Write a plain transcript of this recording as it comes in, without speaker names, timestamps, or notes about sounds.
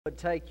Would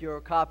take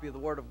your copy of the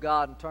Word of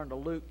God and turn to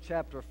Luke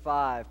chapter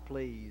 5,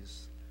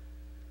 please.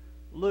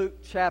 Luke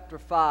chapter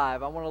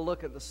 5. I want to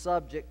look at the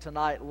subject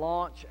tonight,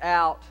 launch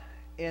out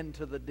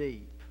into the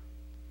deep.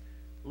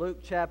 Luke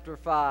chapter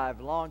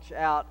 5, launch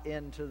out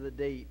into the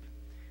deep.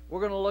 We're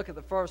going to look at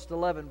the first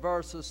 11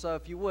 verses, so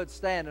if you would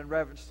stand in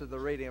reverence to the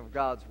reading of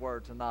God's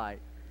Word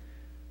tonight.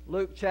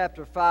 Luke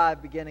chapter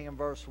 5, beginning in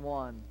verse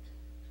 1.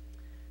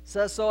 It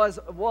says, "So as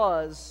it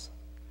was,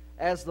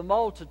 as the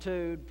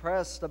multitude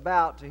pressed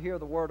about to hear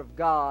the word of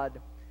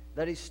God,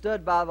 that he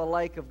stood by the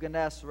lake of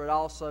Gennesaret,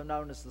 also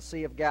known as the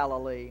Sea of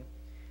Galilee,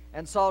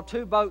 and saw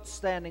two boats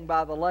standing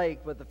by the lake,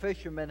 but the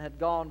fishermen had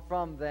gone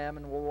from them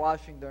and were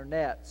washing their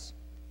nets.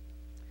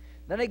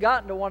 Then he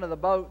got into one of the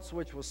boats,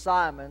 which was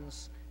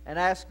Simon's, and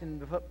asked him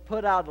to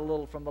put out a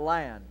little from the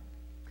land.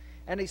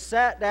 And he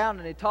sat down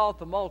and he taught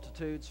the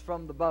multitudes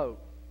from the boat.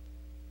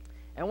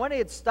 And when he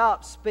had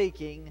stopped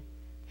speaking,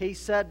 he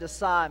said to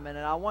Simon,"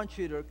 and I want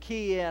you to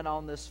key in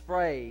on this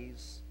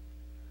phrase,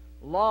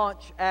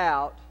 "launch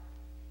out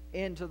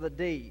into the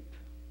deep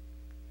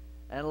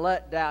and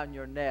let down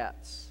your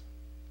nets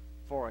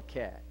for a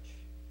catch."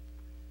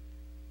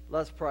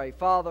 Let's pray.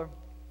 Father,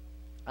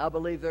 I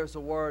believe there's a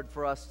word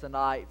for us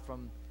tonight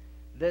from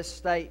this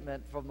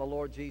statement from the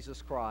Lord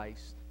Jesus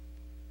Christ.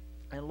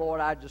 And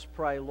Lord, I just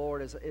pray,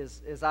 Lord,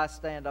 as I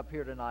stand up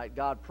here tonight,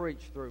 God,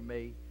 preach through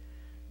me.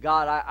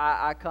 God,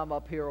 I come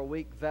up here a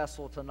weak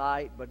vessel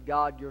tonight, but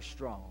God, you're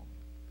strong.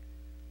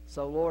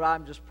 So, Lord,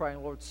 I'm just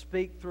praying, Lord,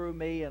 speak through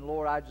me, and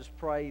Lord, I just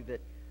pray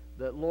that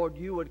Lord,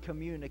 you would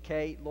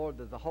communicate, Lord,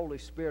 that the Holy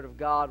Spirit of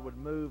God would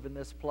move in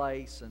this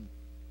place, and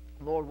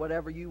Lord,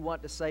 whatever you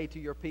want to say to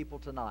your people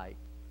tonight,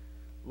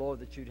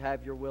 Lord, that you'd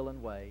have your will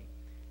and way.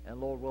 And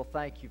Lord, we'll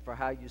thank you for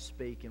how you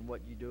speak and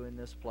what you do in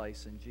this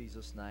place, in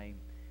Jesus' name.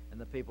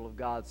 And the people of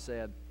God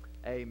said,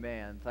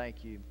 amen.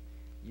 Thank you.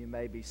 You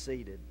may be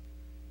seated.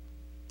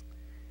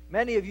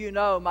 Many of you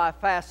know my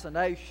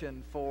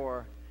fascination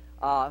for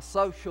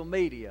social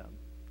media.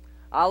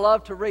 I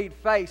love to read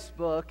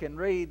Facebook and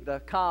read the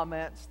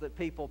comments that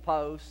people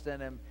post,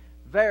 and am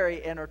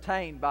very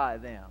entertained by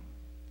them.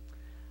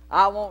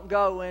 I won't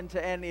go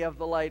into any of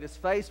the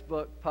latest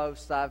Facebook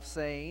posts I've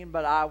seen,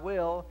 but I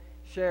will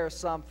share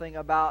something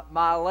about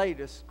my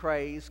latest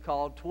craze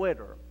called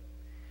Twitter.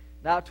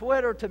 Now,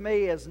 Twitter to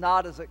me is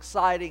not as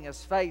exciting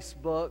as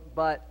Facebook,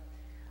 but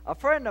a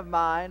friend of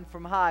mine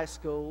from high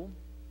school,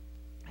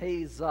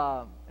 he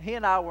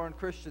and I were in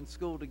Christian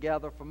school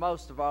together for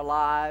most of our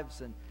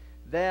lives, and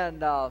then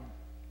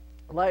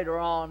later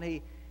on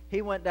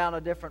he went down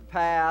a different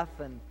path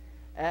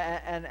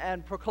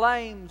and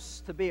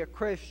proclaims to be a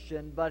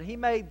Christian, but he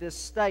made this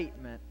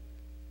statement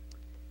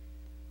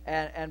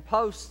and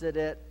posted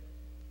it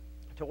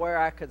to where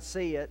I could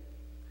see it,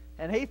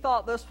 and he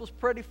thought this was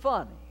pretty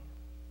funny.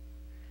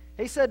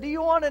 He said, "Do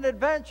you want an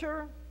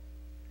adventure?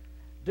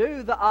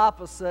 Do the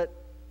opposite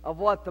of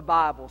what the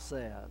Bible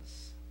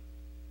says."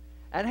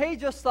 And he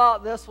just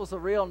thought this was a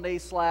real knee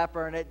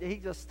slapper, and he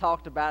just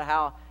talked about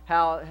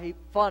how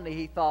funny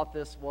he thought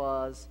this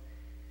was.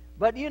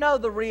 But you know,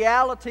 the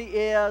reality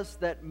is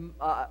that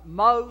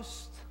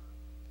most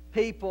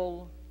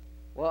people,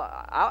 well,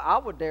 I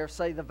would dare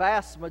say the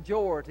vast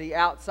majority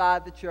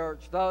outside the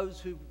church, those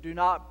who do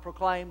not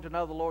proclaim to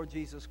know the Lord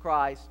Jesus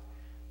Christ,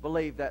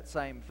 believe that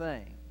same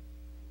thing.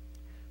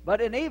 But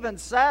an even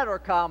sadder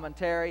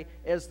commentary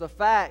is the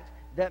fact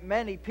that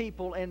many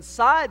people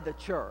inside the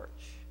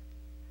church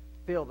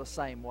feel the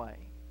same way.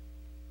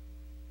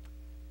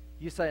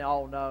 You say,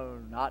 "Oh no,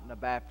 not in a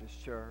Baptist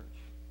church."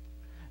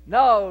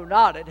 No,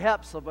 not at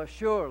Hephzibah,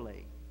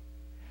 surely.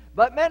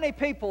 But many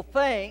people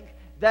think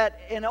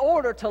that in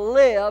order to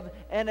live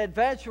an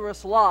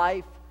adventurous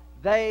life,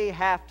 they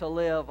have to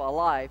live a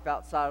life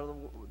outside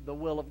of the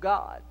will of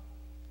God.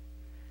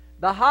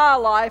 The high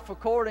life,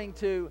 according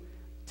to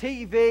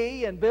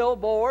TV and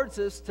billboards,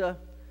 is to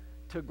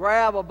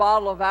grab a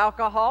bottle of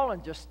alcohol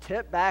and just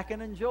tip back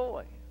and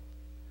enjoy.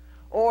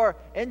 Or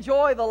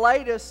enjoy the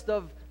latest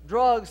of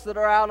drugs that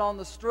are out on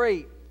the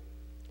street.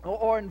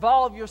 Or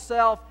involve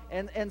yourself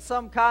in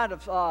some kind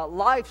of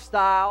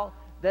lifestyle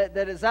that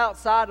is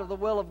outside of the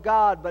will of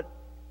God, but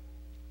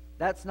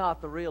that's not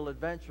the real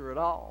adventure at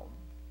all.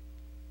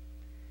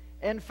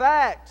 In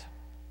fact,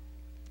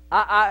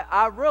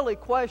 I really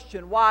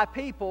question why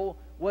people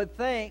would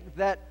think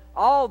that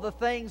all the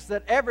things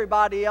that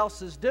everybody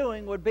else is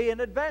doing would be an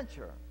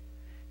adventure.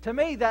 To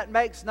me, that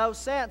makes no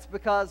sense,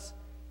 because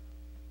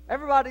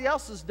everybody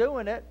else is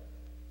doing it.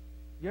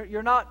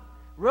 You're not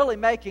really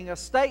making a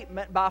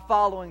statement by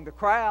following the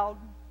crowd.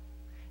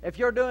 If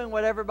you're doing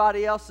what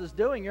everybody else is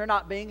doing, you're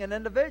not being an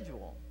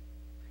individual.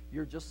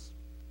 You're just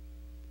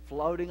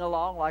floating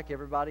along like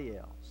everybody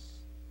else.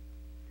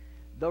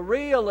 The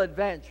real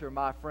adventure,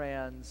 my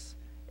friends,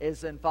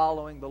 is in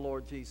following the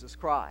Lord Jesus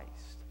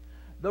Christ.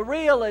 The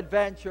real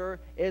adventure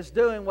is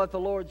doing what the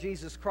Lord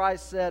Jesus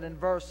Christ said in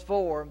verse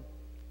 4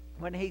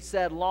 when he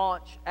said,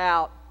 "Launch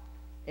out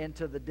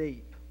into the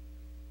deep."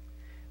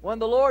 When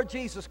the Lord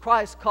Jesus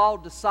Christ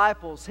called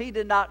disciples, he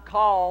did not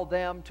call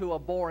them to a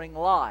boring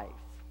life.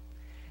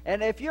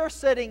 And if you're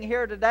sitting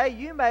here today,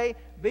 you may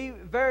be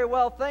very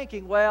well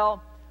thinking,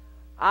 well,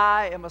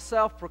 I am a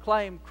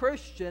self-proclaimed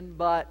Christian,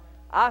 but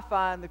I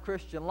find the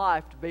Christian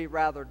life to be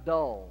rather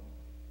dull.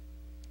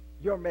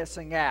 You're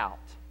missing out.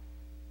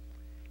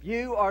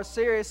 You are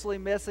seriously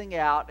missing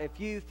out if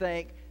you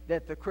think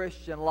that the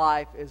Christian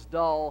life is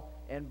dull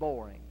and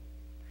boring.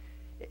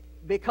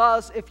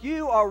 Because if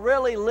you are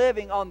really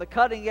living on the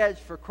cutting edge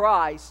for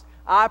Christ,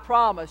 I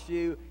promise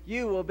you,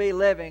 you will be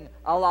living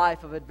a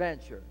life of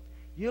adventure.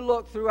 You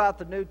look throughout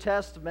the New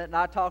Testament, and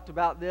I talked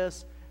about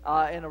this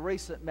in a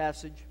recent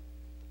message.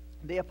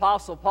 The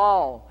Apostle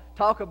Paul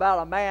talked about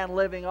a man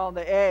living on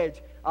the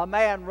edge, a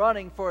man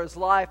running for his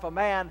life, a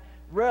man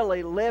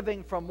really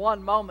living from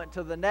one moment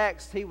to the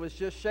next. He was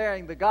just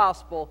sharing the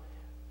gospel,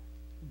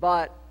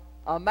 but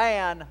a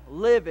man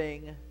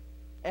living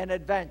an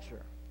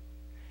adventure.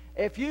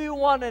 If you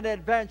want an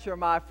adventure,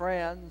 my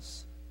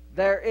friends,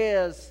 there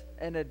is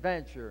an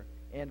adventure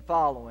in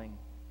following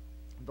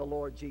the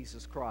Lord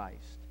Jesus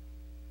Christ.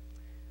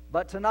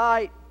 But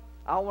tonight,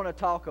 I want to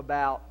talk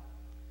about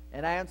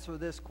and answer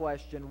this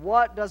question: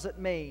 what does it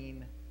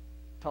mean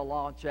to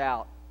launch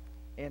out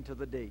into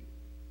the deep?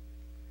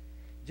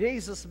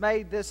 Jesus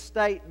made this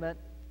statement.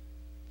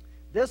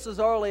 This is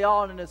early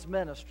on in his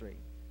ministry.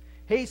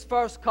 He's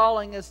first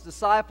calling his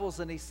disciples,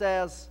 and he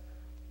says,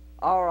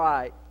 all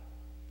right,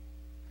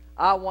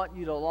 I want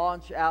you to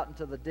launch out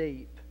into the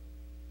deep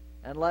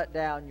and let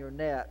down your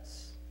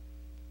nets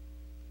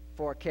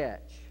for a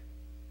catch.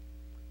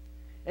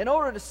 In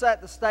order to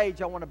set the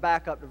stage, I want to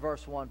back up to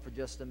verse 1 for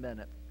just a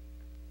minute.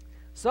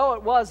 So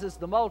it was, as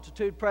the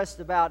multitude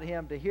pressed about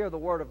him to hear the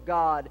word of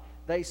God,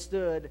 they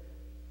stood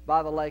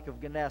by the lake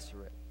of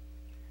Gennesaret.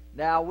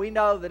 Now, we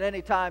know that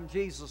any time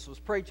Jesus was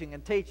preaching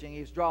and teaching, he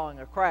was drawing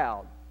a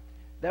crowd.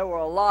 There were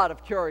a lot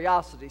of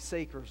curiosity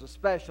seekers,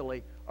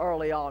 especially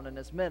early on in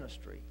his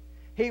ministry.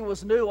 He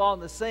was new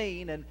on the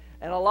scene, and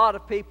a lot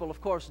of people,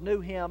 of course,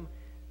 knew him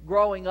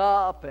growing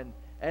up, and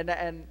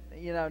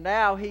you know,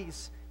 now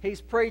he's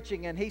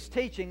preaching and he's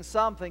teaching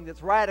something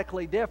that's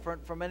radically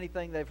different from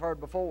anything they've heard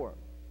before.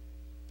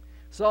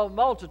 So a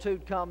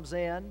multitude comes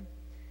in,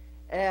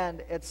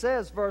 and it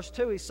says, verse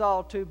 2, he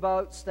saw two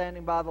boats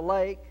standing by the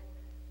lake,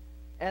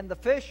 and the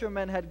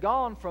fishermen had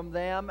gone from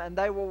them, and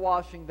they were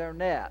washing their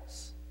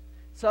nets.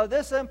 So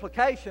this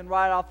implication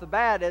right off the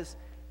bat is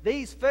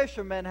these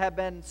fishermen have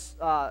been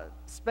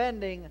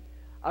spending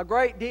a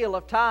great deal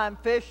of time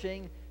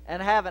fishing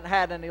and haven't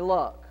had any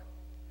luck.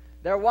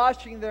 They're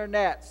washing their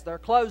nets. They're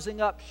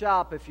closing up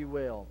shop, if you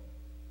will.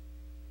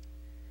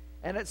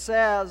 And it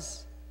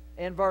says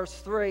in verse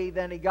 3,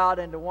 then he got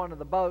into one of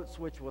the boats,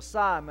 which was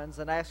Simon's,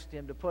 and asked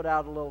him to put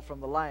out a little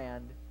from the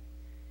land.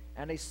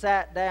 And he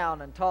sat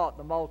down and taught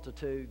the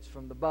multitudes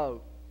from the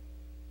boat.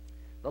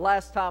 The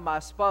last time I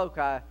spoke,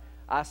 I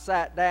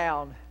sat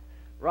down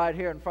right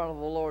here in front of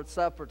the Lord's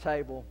Supper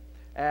table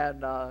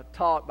and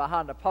taught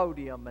behind a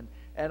podium.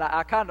 And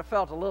I kind of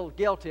felt a little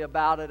guilty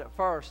about it at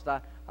first.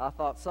 I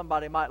thought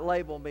somebody might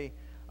label me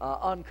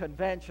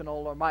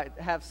unconventional or might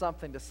have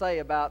something to say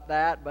about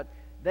that. But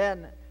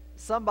then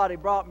somebody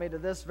brought me to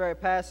this very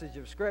passage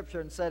of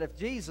Scripture and said, if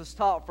Jesus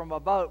taught from a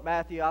boat,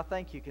 Matthew, I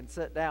think you can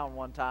sit down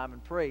one time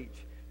and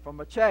preach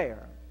from a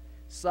chair.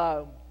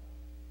 So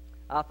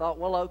I thought,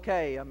 well,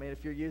 okay. I mean,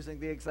 if you're using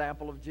the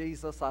example of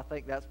Jesus, I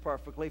think that's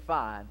perfectly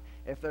fine.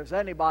 If there's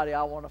anybody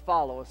I want to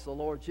follow, it's the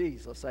Lord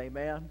Jesus.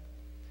 Amen.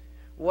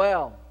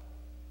 Well,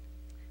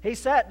 he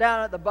sat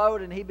down at the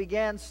boat and he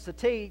begins to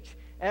teach.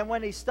 And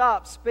when he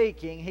stopped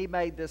speaking, he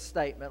made this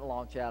statement,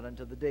 launch out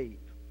into the deep.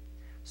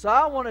 So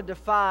I want to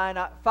define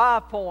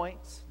 5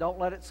 points. Don't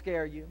let it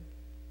scare you.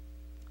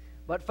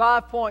 But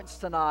 5 points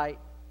tonight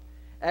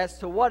as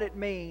to what it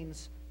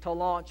means to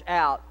launch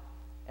out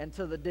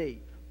into the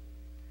deep.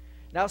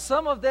 Now,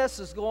 some of this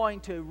is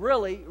going to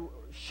really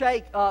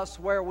shake us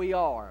where we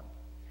are.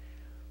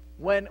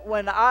 When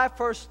I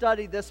first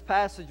studied this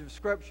passage of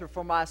Scripture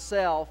for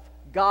myself,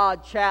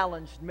 God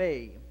challenged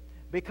me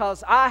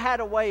because I had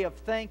a way of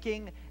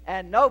thinking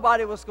and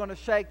nobody was going to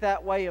shake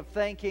that way of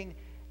thinking.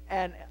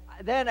 And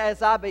then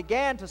as I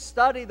began to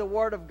study the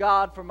Word of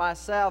God for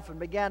myself and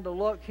began to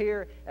look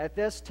here at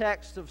this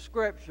text of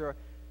Scripture,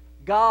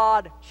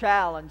 God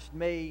challenged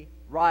me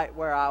right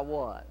where I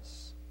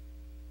was.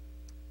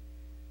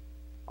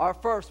 Our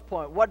first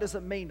point, what does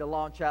it mean to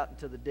launch out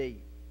into the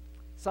deep?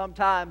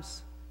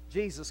 Sometimes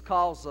Jesus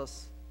calls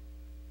us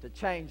to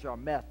change our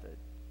method.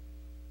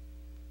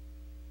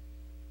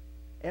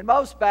 In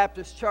most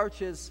Baptist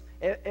churches,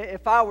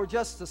 if I were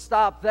just to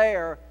stop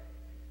there,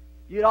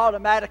 you'd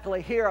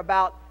automatically hear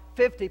about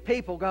 50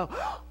 people go,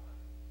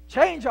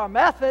 change our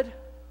method?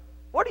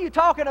 What are you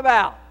talking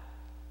about?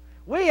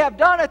 We have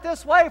done it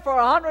this way for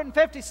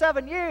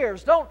 157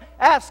 years. Don't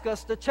ask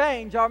us to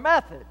change our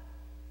method.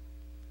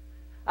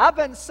 I've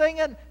been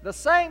singing the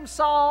same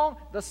song,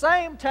 the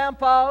same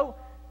tempo.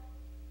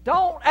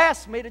 Don't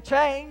ask me to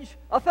change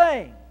a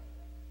thing.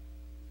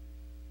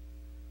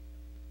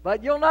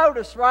 But you'll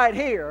notice right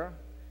here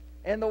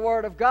in the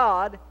Word of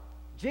God,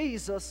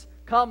 Jesus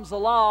comes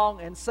along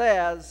and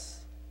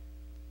says,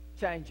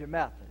 change your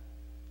method.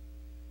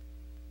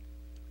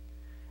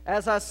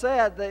 As I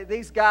said,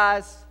 these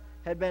guys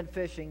had been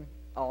fishing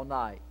all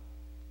night.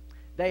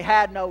 They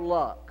had no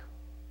luck.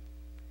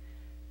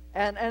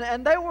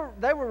 And they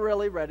were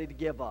really ready to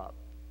give up.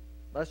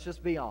 Let's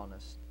just be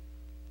honest.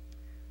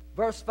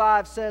 Verse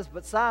 5 says,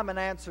 "But Simon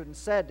answered and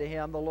said to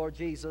him," the Lord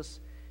Jesus,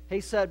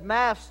 he said,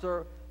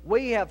 "Master,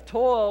 we have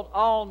toiled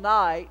all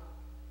night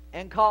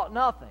and caught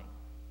nothing.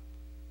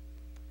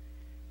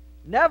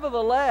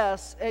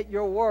 Nevertheless, at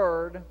your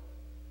word,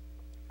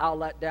 I'll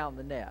let down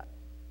the net."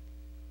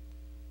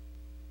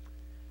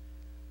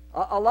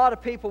 A lot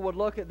of people would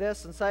look at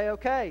this and say,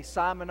 okay,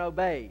 Simon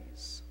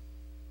obeys.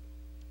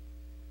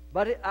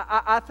 But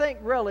I think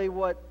really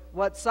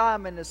what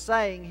Simon is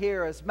saying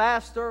here is,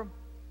 Master,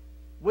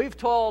 we've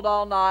toiled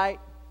all night.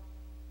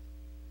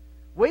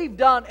 We've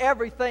done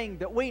everything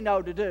that we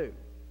know to do.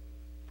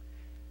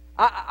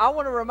 I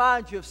want to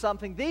remind you of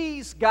something.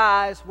 These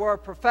guys were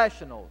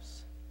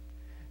professionals.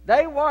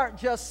 They weren't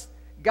just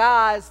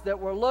guys that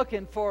were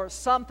looking for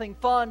something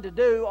fun to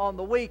do on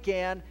the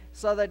weekend,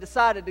 so they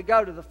decided to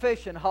go to the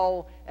fishing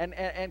hole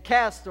and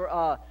cast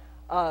you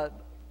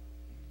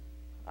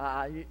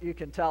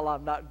can tell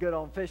I'm not good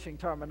on fishing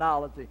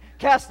terminology.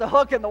 Cast a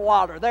hook in the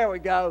water. There we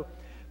go.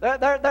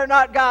 They're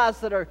not guys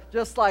that are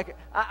just like,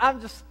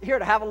 I'm just here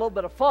to have a little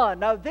bit of fun.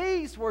 No,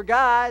 these were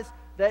guys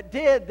that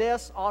did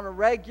this on a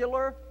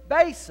regular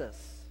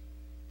basis.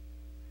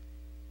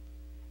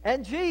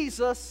 And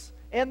Jesus,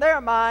 in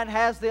their mind,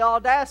 has the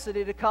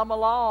audacity to come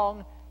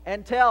along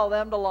and tell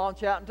them to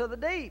launch out into the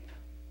deep.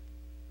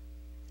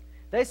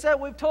 They said,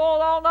 we've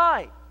toiled all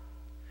night.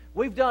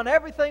 We've done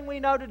everything we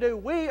know to do.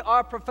 We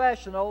are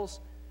professionals,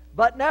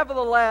 but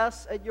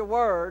nevertheless, at your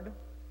word,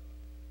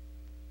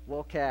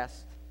 we'll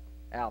cast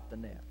out the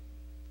net.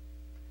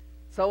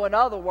 So in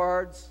other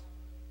words,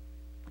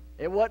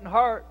 it wouldn't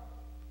hurt.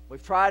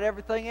 We've tried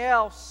everything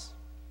else,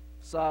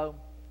 so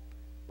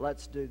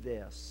let's do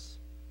this.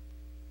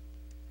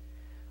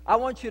 I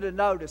want you to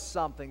notice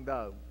something,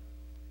 though.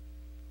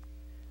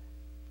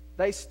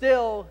 They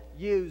still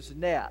use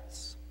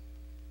nets.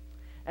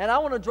 And I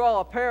want to draw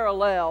a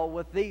parallel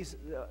with these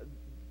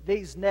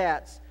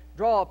nets,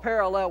 draw a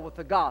parallel with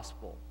the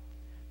gospel.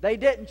 They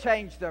didn't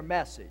change their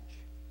message.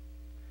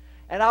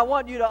 And I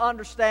want you to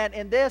understand,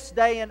 in this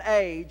day and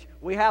age,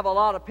 we have a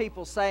lot of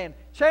people saying,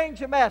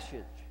 change your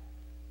message.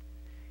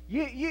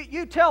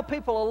 You tell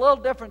people a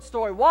little different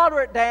story.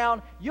 Water it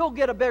down, you'll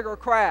get a bigger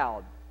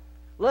crowd.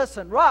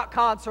 Listen, rock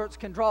concerts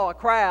can draw a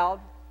crowd.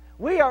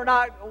 We're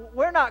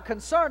not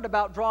concerned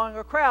about drawing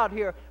a crowd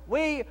here.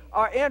 We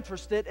are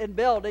interested in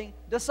building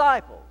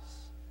disciples.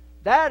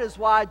 That is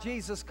why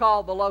Jesus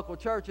called the local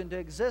church into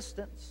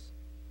existence.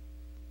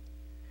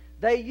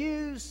 They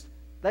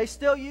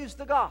still use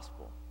the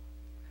gospel.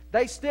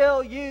 They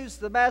still use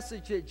the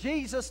message that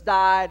Jesus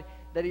died,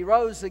 that He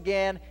rose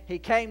again, He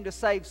came to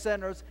save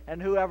sinners,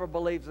 and whoever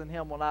believes in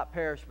Him will not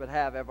perish but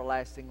have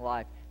everlasting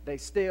life. They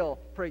still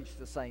preach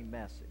the same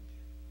message.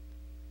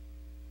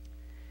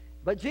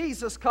 But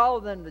Jesus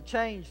called them to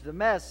change the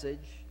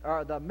message,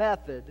 or the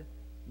method,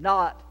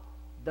 not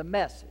the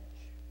message.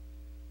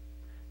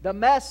 The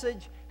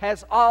message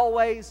has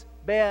always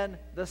been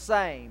the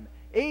same.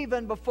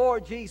 Even before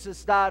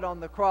Jesus died on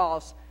the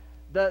cross,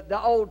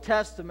 the Old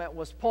Testament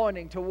was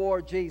pointing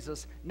toward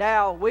Jesus.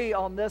 Now we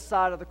on this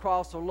side of the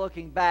cross are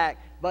looking back,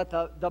 but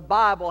the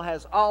Bible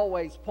has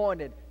always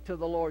pointed to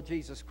the Lord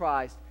Jesus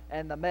Christ,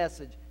 and the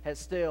message has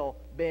still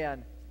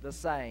been the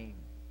same.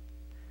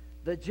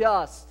 The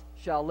just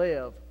shall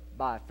live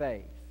by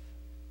faith.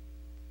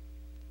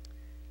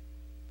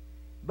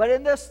 But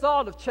in this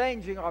thought of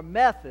changing our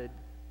method,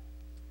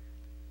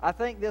 I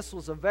think this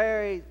was a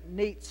very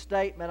neat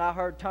statement. I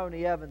heard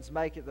Tony Evans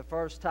make it the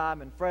first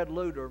time, and Fred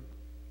Luter,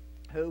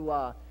 who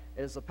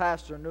is a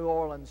pastor in New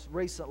Orleans,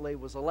 recently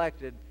was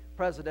elected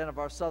president of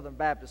our Southern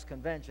Baptist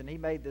Convention. He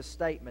made this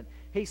statement.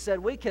 He said,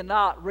 we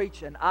cannot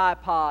reach an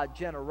iPod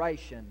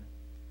generation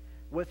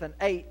with an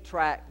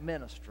 8-track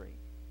ministry.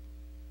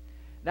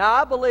 Now,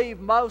 I believe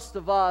most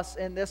of us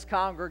in this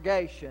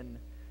congregation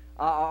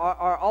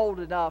are old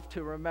enough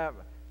to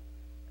remember.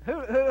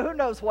 Who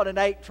knows what an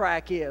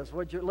 8-track is?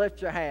 Would you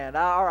lift your hand?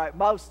 All right,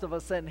 most of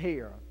us in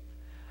here.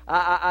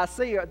 I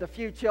see the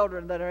few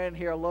children that are in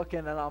here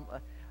looking, and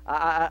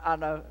I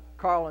know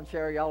Carl and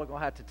Sherry, y'all are going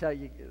to have to tell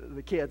you,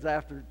 the kids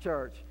after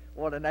church,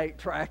 what an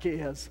 8-track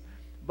is.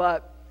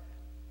 But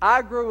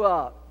I grew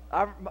up,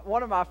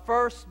 one of my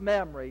first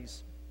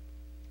memories,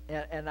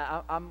 and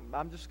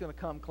I'm just going to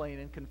come clean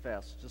and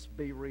confess, just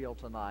be real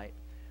tonight.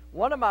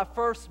 One of my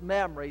first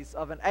memories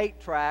of an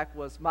 8-track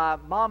was my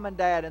mom and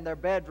dad in their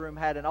bedroom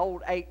had an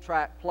old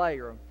 8-track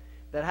player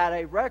that had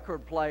a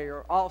record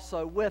player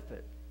also with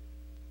it.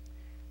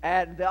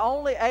 And the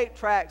only 8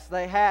 tracks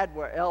they had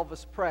were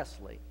Elvis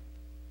Presley.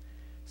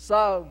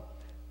 So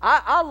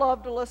I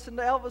love to listen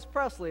to Elvis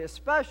Presley,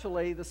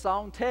 especially the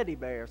song Teddy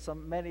Bear.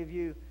 Many of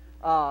you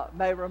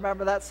may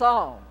remember that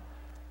song.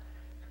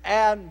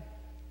 And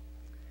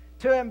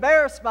to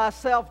embarrass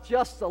myself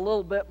just a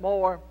little bit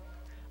more,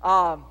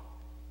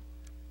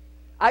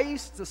 I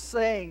used to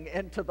sing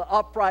into the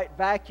upright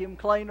vacuum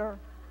cleaner.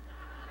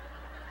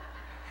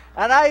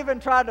 And I even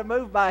tried to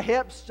move my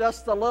hips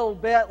just a little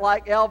bit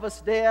like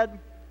Elvis did.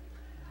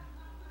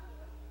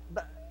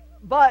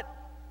 But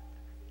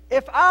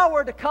if I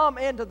were to come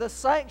into the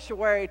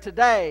sanctuary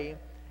today,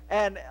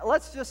 and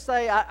let's just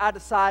say I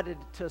decided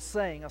to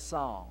sing a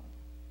song.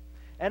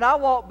 And I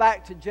walked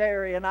back to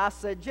Jerry and I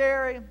said,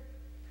 Jerry,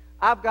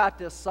 I've got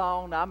this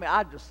song. I mean,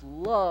 I just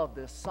love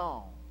this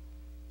song.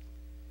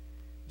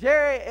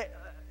 Jerry,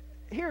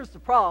 here's the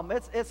problem.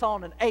 It's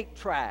on an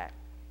 8-track.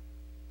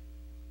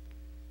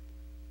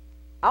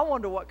 I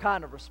wonder what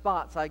kind of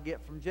response I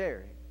get from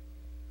Jerry.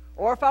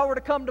 Or if I were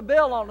to come to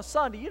Bill on a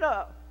Sunday, you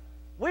know,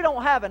 we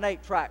don't have an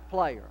 8-track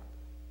player.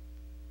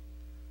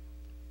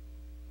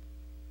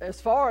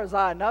 As far as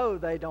I know,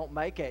 they don't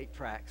make 8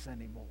 tracks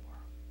anymore.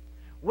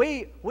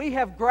 We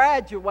have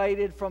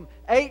graduated from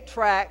 8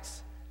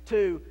 tracks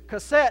to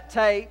cassette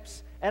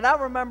tapes. And I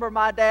remember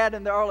my dad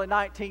in the early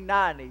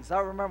 1990s. I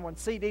remember when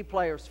CD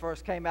players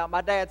first came out.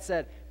 My dad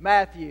said,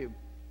 Matthew,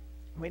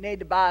 we need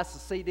to buy us a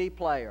CD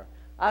player.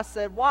 I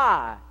said,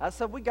 why? I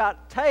said, we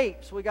got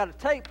tapes. We got a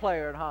tape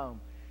player at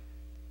home.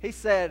 He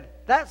said,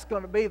 that's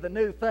going to be the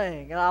new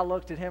thing. And I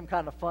looked at him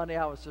kind of funny.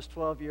 I was just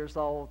 12 years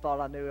old, thought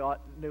I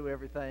knew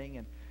everything.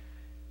 And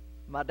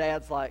my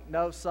dad's like,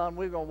 no, son,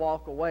 we're going to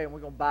walk away and we're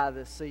going to buy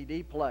this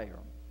CD player.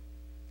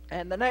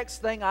 And the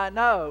next thing I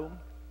know,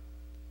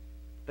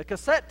 the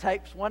cassette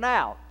tapes went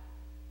out.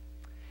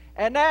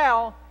 And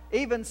now,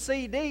 even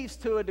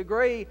CDs to a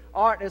degree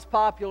aren't as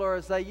popular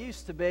as they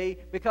used to be,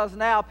 because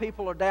now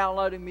people are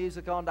downloading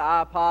music onto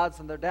iPods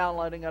and they're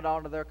downloading it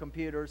onto their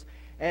computers.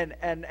 And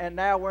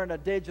now we're in a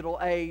digital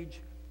age.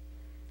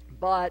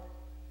 But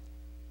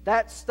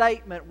that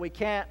statement, we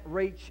can't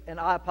reach an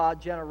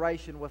iPod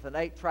generation with an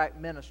 8-track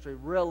ministry,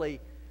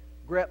 really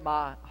gripped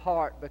my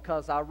heart,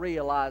 because I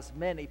realize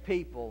many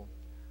people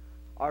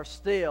are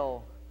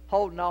still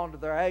holding on to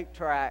their 8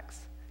 tracks,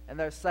 and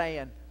they're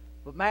saying,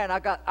 but man, I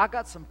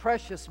got some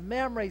precious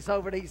memories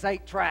over these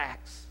 8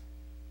 tracks.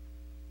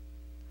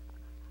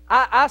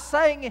 I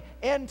sang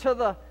into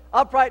the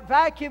upright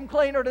vacuum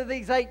cleaner to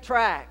these 8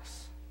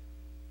 tracks.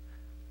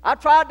 I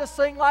tried to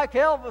sing like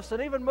Elvis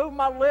and even move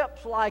my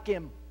lips like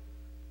him.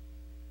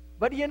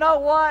 But you know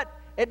what?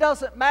 It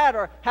doesn't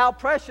matter how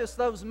precious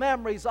those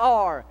memories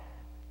are.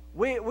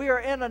 We are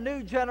in a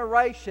new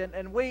generation,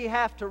 and we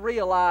have to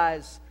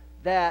realize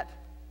that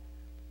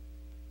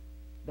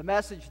the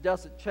message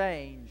doesn't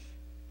change,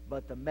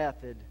 but the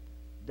method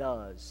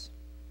does.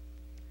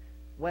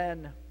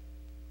 When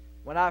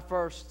I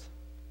first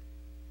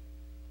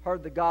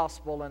heard the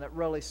gospel and it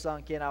really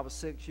sunk in, I was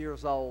 6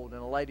 years old,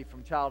 and a lady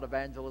from Child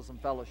Evangelism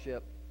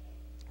Fellowship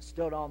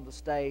stood on the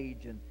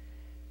stage. And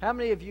how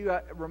many of you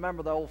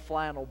remember the old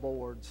flannel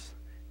boards?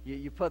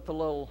 You put the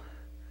little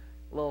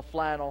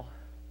flannel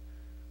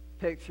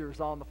pictures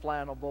on the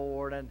flannel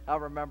board, and I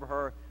remember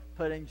her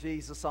putting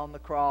Jesus on the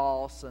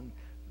cross and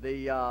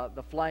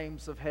the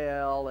flames of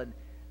hell and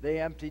the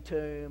empty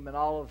tomb and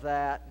all of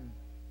that. And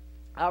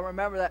I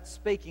remember that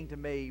speaking to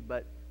me.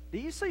 But do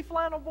you see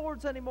flannel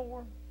boards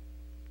anymore?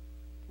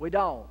 We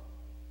don't.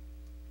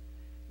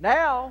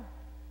 Now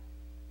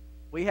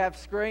we have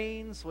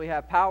screens, we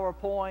have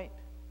PowerPoint,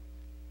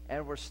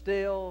 and we're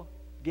still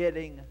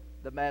getting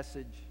the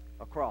message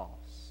across.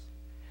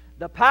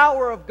 The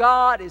power of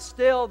God is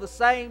still the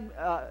same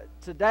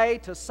today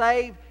to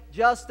save,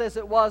 just as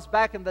it was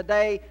back in the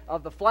day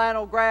of the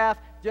flannel graph,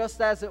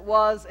 just as it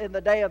was in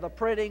the day of the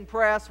printing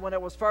press when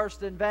it was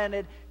first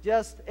invented,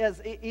 just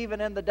as even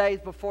in the days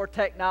before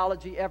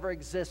technology ever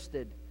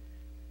existed.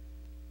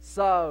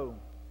 So,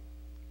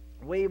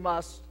 we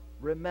must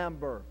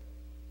remember,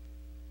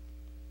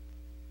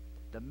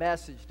 the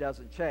message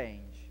doesn't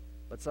change,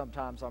 but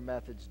sometimes our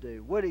methods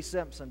do. Woody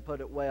Simpson put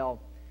it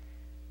well.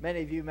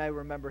 Many of you may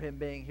remember him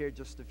being here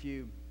just a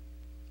few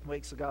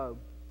weeks ago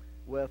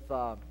with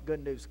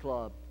Good News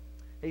Club.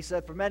 He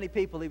said for many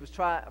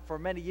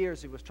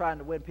years he was trying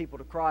to win people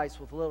to Christ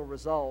with little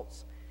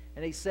results.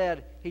 And he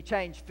said he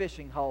changed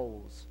fishing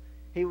holes.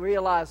 He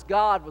realized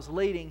God was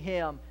leading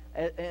him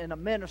in a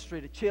ministry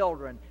to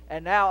children.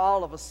 And now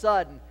all of a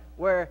sudden,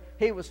 where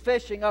he was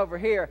fishing over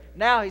here,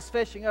 now he's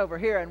fishing over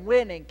here and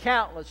winning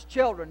countless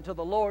children to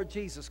the Lord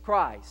Jesus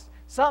Christ.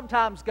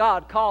 Sometimes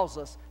God calls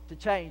us to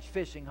change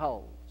fishing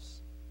holes.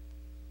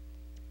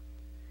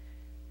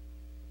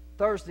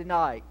 Thursday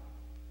night,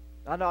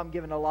 I know I'm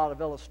giving a lot of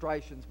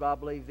illustrations, but I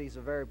believe these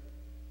are very,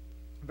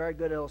 very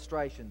good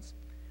illustrations.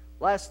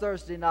 Last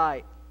Thursday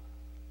night,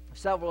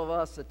 several of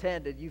us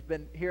attended. You've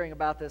been hearing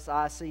about this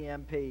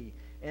ICMP,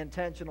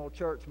 Intentional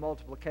Church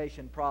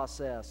Multiplication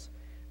Process.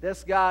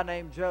 This guy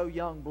named Joe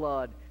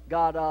Youngblood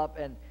got up,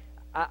 and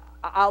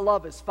I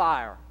love his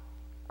fire.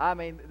 I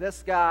mean,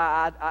 this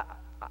guy,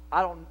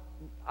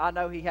 I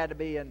know he had to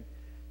be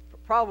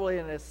probably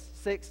in his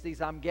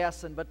 60s, I'm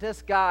guessing, but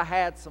this guy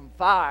had some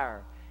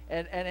fire.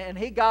 And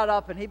he got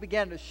up and he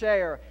began to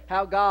share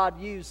how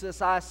God used this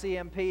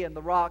ICMP in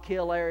the Rock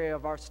Hill area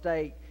of our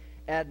state.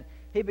 And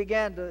he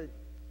began to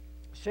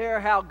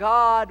share how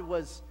God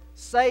was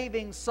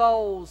saving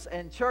souls,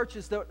 and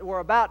churches that were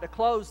about to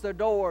close their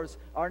doors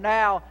are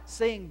now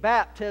seeing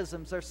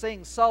baptisms. They're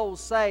seeing souls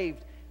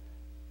saved.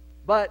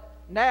 But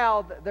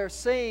now they're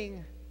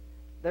seeing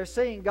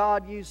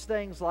God use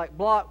things like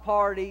block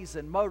parties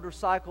and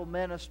motorcycle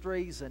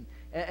ministries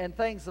and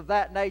things of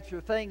that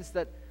nature, things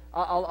that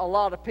a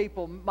lot of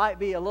people might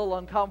be a little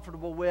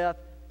uncomfortable with.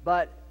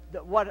 But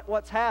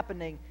what's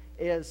happening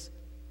is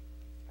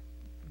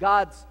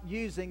God's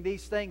using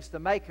these things to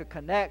make a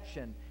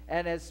connection.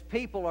 And as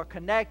people are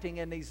connecting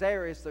in these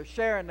areas, they're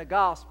sharing the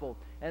gospel.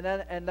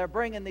 And they're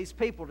bringing these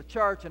people to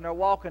church, and they're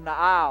walking the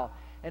aisle.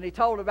 And he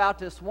told about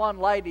this one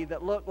lady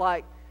that looked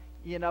like,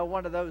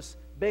 one of those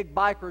big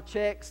biker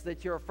chicks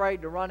that you're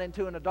afraid to run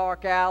into in a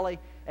dark alley.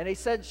 And he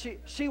said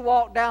she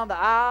walked down the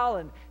aisle,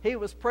 and he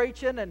was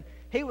preaching, and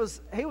he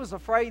was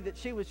afraid that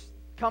she was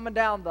coming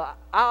down the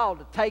aisle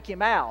to take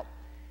him out.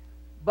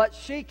 But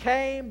she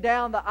came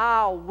down the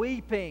aisle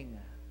weeping,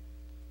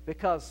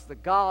 because the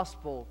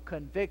gospel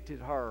convicted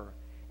her.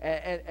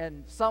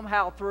 And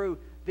somehow through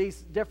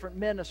these different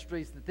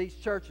ministries that these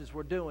churches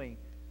were doing,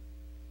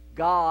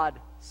 God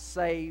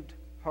saved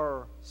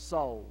her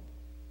soul.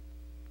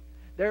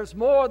 There's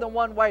more than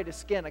one way to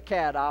skin a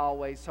cat, I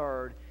always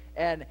heard.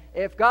 And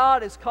if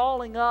God is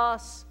calling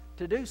us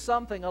to do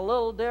something a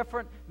little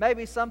different,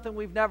 maybe something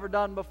we've never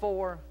done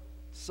before,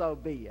 so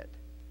be it.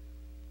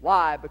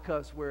 Why?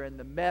 Because we're in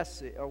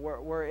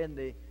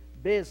the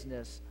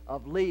business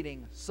of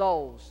leading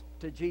souls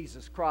to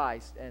Jesus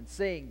Christ and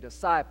seeing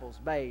disciples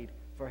made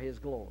for His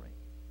glory.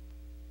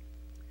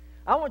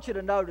 I want you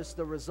to notice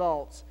the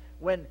results.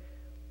 When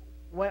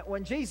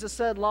Jesus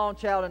said,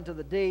 launch out into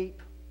the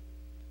deep,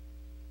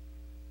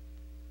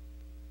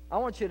 I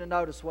want you to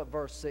notice what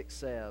verse 6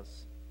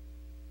 says.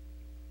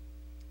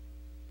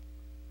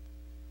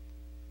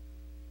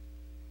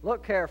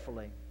 Look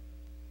carefully.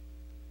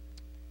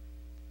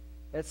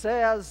 It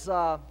says,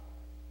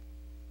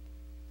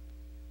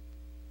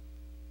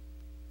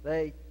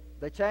 They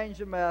changed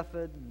the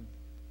method, and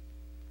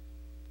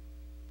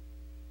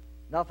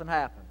nothing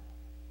happened.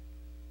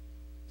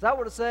 Is that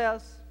what it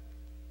says?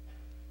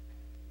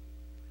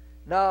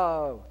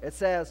 No. It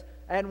says,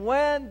 and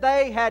when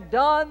they had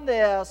done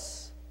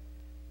this,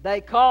 they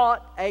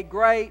caught a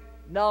great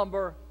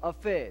number of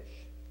fish.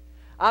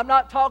 I'm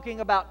not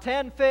talking about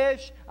 10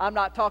 fish. I'm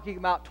not talking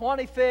about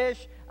 20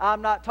 fish.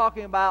 I'm not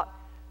talking about,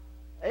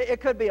 it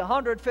could be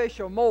 100 fish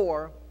or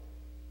more,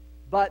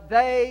 but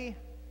they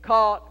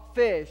caught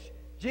fish.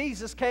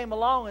 Jesus came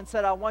along and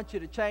said, I want you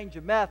to change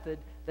your method.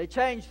 They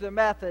changed their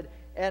method,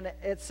 and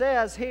it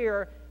says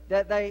here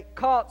that they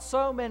caught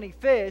so many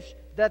fish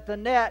that the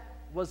net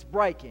was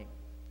breaking.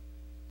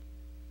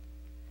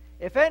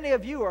 If any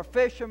of you are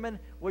fishermen,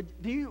 would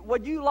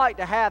you like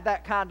to have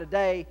that kind of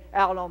day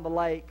out on the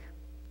lake?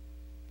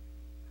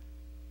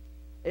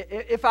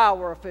 If I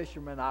were a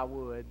fisherman, I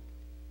would.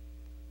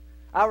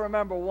 I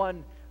remember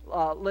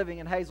living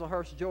in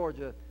Hazelhurst,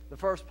 Georgia. The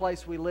first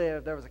place we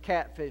lived, there was a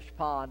catfish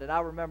pond, and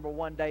I remember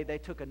one day they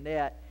took a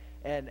net,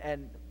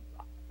 and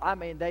I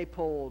mean, they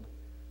pulled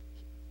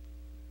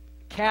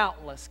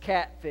countless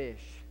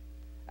catfish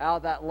out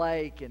of that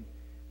lake, and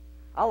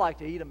I like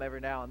to eat them every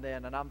now and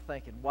then, and I'm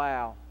thinking,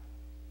 wow,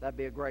 that'd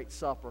be a great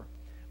supper.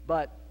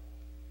 But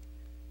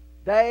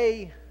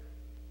here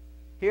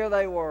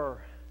they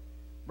were,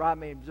 I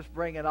mean, just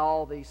bringing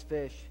all these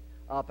fish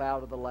up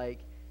out of the lake,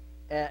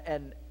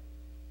 and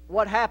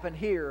what happened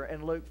here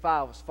in Luke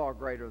 5 was far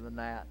greater than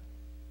that.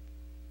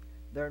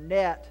 Their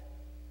net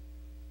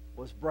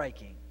was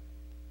breaking.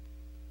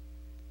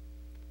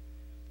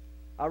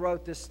 I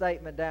wrote this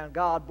statement down.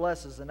 God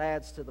blesses and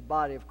adds to the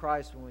body of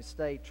Christ when we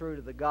stay true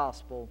to the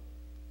gospel,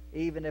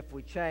 even if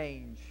we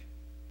change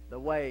the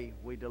way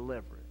we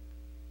deliver it.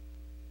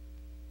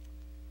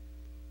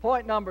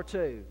 Point number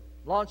 2.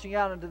 Launching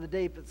out into the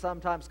deep, it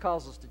sometimes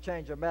calls us to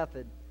change our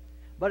method,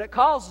 but it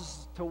calls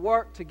us to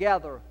work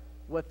together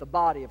with the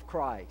body of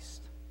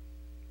Christ.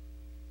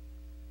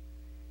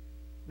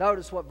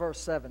 Notice what verse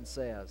 7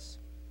 says.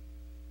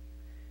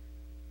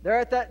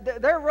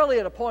 They're really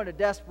at a point of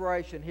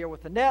desperation here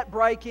with the net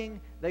breaking.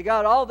 They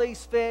got all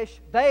these fish.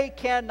 They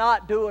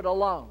cannot do it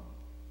alone.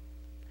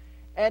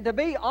 And to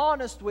be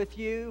honest with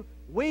you,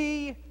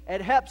 we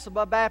at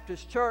Hepzibah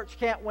Baptist Church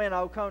can't win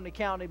Oconee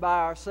County by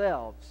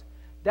ourselves.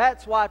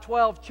 That's why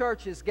 12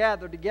 churches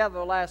gathered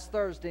together last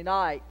Thursday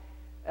night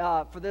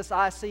for this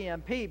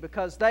ICMP,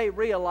 because they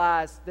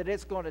realized that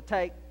it's going to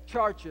take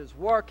churches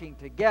working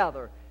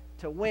together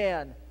to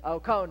win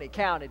Oconee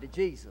County to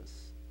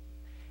Jesus.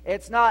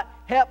 It's not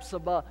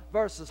Hepzibah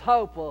versus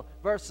Hopewell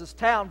versus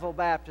Townville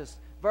Baptist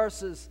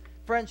versus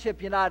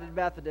Friendship United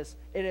Methodist.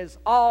 It is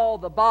all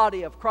the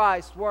body of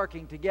Christ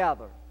working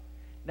together.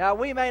 Now,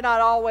 we may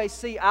not always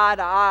see eye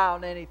to eye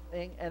on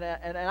anything, and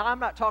I'm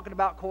not talking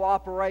about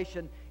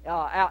cooperation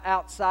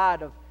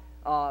outside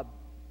of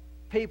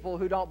people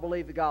who don't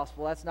believe the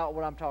gospel. That's not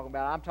what I'm talking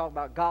about. I'm talking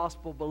about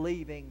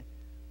gospel-believing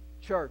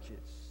churches.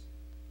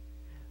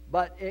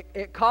 But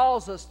it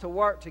calls us to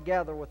work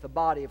together with the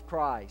body of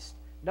Christ.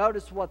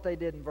 Notice what they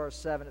did in verse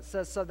 7. It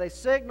says, so they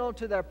signaled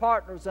to their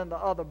partners in the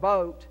other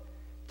boat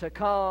to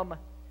come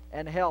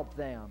and help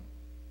them.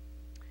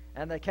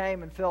 And they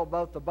came and filled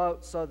both the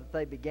boats so that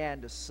they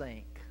began to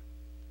sink.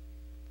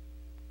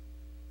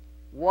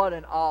 What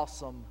an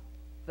awesome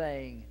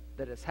thing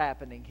that is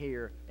happening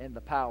here in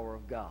the power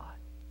of God.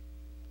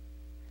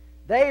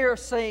 They are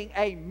seeing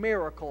a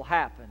miracle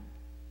happen.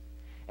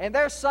 And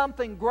there's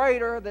something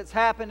greater that's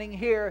happening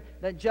here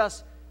than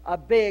just a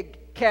big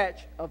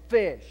catch of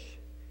fish.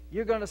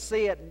 You're going to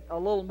see it a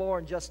little more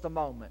in just a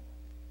moment.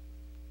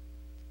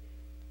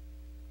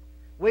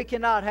 We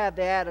cannot have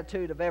the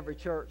attitude of every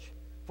church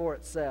for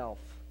itself.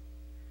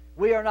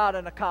 We are not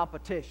in a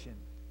competition.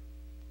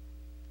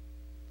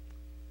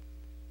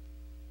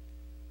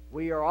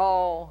 We are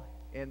all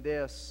in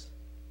this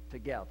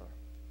together.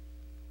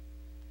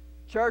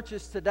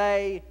 Churches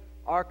today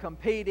are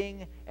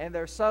competing, and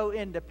they're so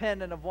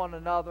independent of one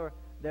another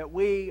that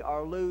we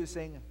are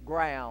losing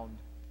ground.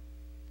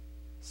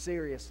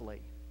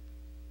 Seriously.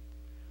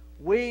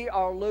 We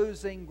are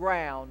losing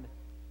ground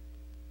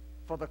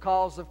for the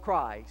cause of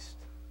Christ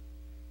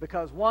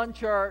because one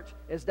church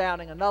is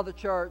downing another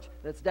church,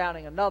 that's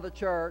downing another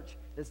church,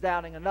 that's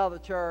downing another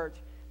church,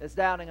 that's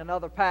downing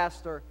another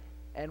pastor,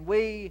 and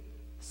we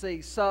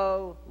see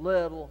so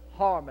little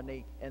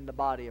harmony in the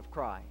body of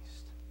Christ.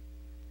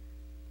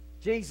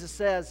 Jesus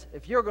says,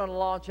 if you're going to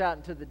launch out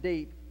into the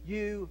deep,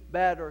 you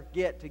better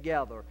get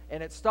together.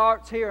 And it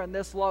starts here in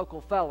this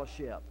local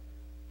fellowship.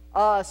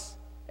 Us,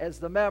 as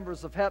the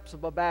members of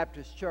Hepzibah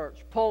Baptist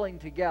Church, pulling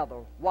together.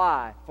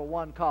 Why? For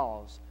one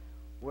cause.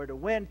 We're to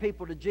win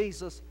people to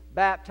Jesus,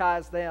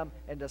 baptize them,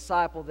 and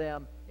disciple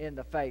them in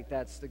the faith.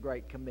 That's the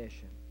Great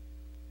Commission.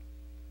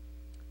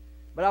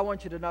 But I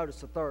want you to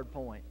notice the third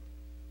point.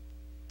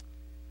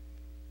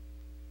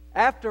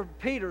 After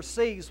Peter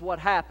sees what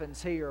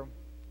happens here,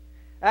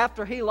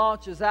 after he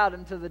launches out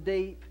into the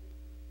deep,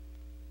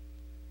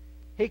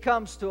 he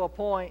comes to a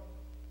point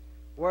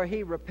where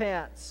he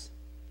repents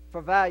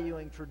for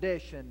valuing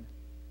tradition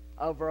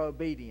over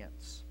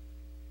obedience.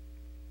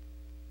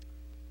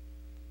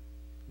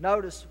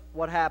 Notice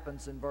what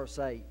happens in verse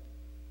 8. It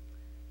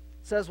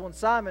says, when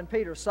Simon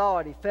Peter saw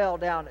it, he fell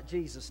down at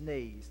Jesus'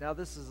 knees. Now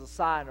this is a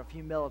sign of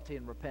humility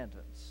and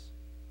repentance.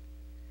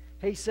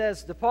 He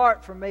says,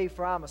 depart from me,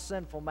 for I'm a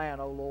sinful man,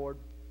 O Lord.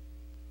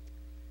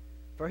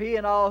 For he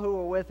and all who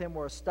were with him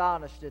were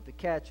astonished at the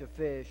catch of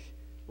fish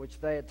which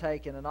they had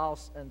taken,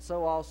 and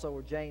so also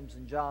were James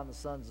and John, the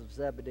sons of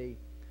Zebedee,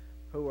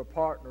 who were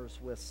partners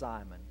with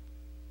Simon.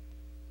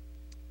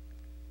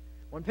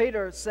 When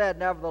Peter said,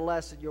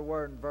 nevertheless, at your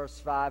word in verse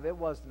 5, it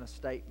wasn't a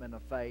statement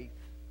of faith.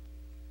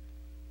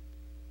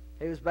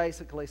 He was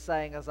basically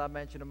saying, as I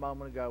mentioned a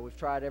moment ago, we've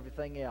tried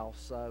everything else,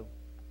 so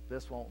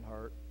this won't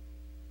hurt.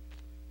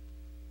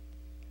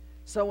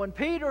 So when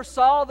Peter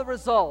saw the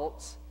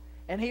results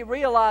and he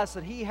realized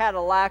that he had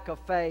a lack of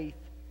faith,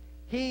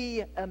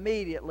 he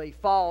immediately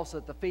falls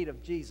at the feet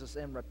of Jesus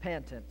in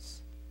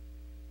repentance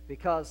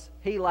because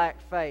he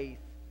lacked faith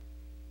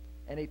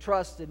and he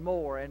trusted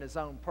more in his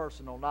own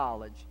personal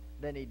knowledge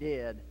than he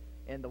did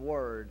in the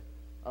word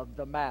of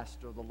the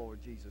Master, the Lord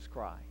Jesus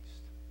Christ.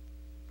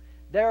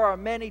 There are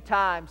many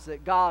times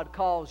that God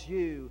calls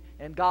you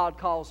and God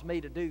calls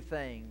me to do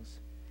things.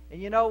 And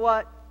you know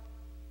what?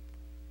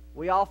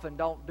 We often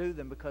don't do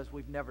them because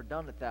we've never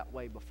done it that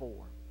way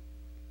before.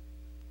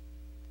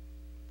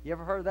 You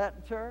ever heard that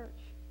in church?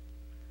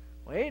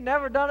 We ain't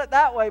never done it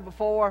that way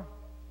before.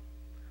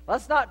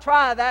 Let's not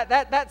try that.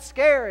 That's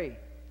scary.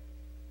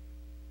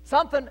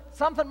 Something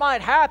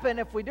might happen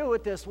if we do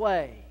it this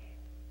way.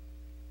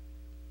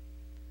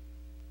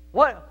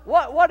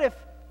 What if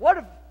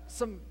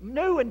some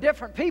new and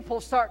different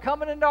people start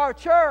coming into our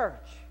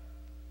church?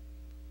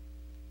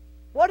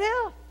 What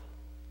if?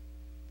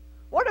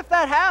 What if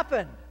that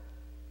happened?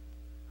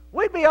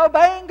 We'd be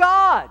obeying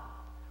God.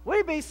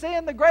 We'd be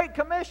seeing the Great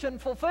Commission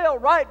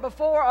fulfilled right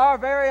before our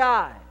very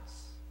eyes.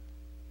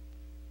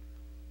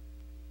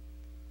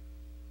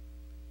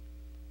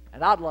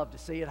 And I'd love to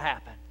see it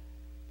happen.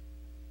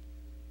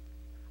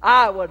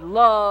 I would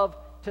love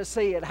to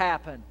see it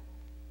happen.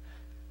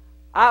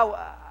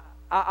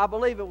 I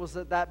believe it was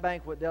at that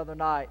banquet the other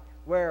night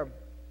where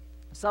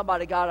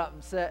somebody got up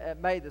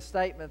and made the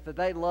statement that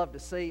they'd love to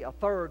see a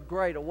third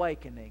great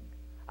awakening.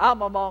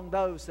 I'm among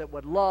those that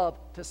would love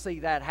to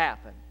see that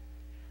happen.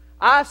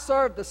 I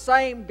serve the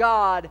same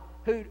God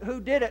who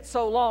did it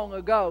so long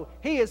ago.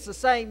 He is the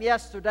same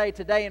yesterday,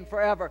 today, and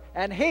forever.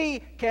 And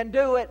He can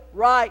do it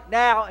right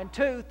now in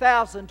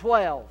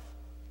 2012.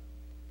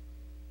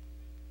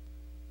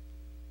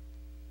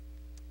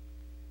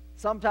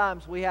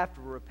 Sometimes we have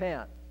to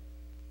repent,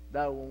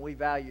 though, when we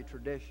value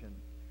tradition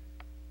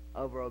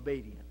over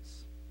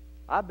obedience.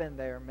 I've been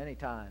there many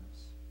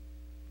times.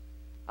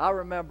 I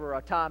remember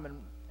a time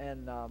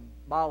in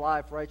my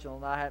life, Rachel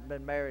and I hadn't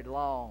been married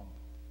long.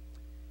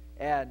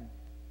 And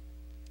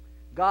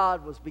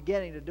God was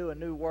beginning to do a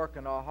new work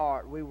in our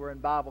heart. We were in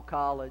Bible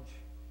college,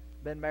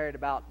 been married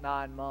about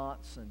 9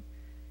 months, and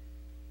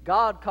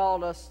God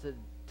called us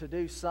to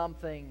do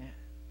something,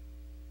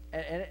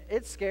 and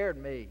it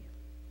scared me.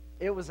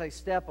 It was a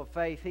step of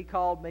faith. He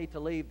called me to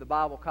leave the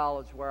Bible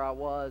college where I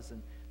was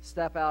and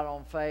step out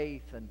on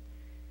faith.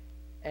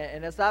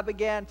 And as I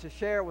began to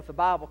share with the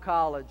Bible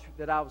college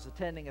that I was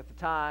attending at the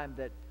time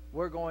that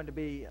we're going to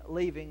be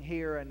leaving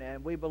here,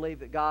 and we believe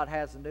that God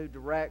has a new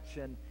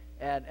direction,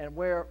 and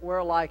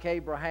we're like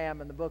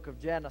Abraham in the book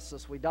of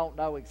Genesis. We don't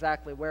know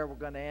exactly where we're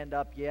going to end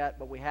up yet,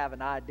 but we have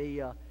an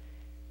idea.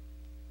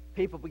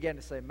 People began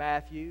to say,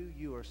 Matthew,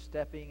 you are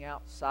stepping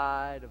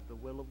outside of the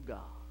will of God.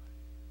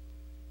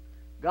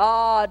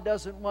 God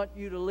doesn't want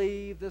you to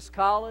leave this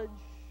college.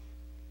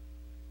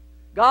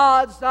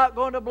 God's not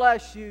going to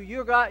bless you.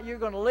 You're going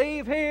to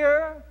leave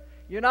here.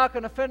 You're not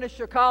going to finish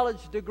your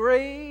college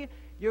degree.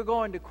 You're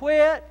going to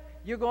quit.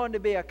 You're going to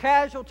be a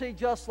casualty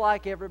just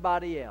like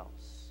everybody else.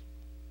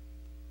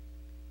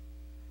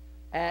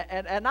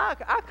 And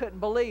I couldn't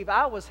believe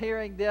I was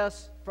hearing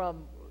this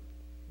from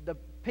the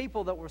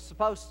people that were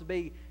supposed to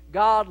be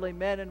godly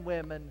men and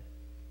women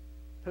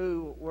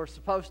who were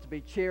supposed to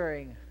be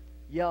cheering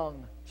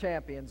young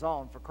champions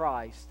on for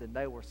Christ. And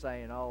they were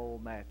saying, oh,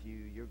 Matthew,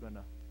 you're going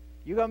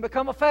to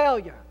become a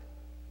failure.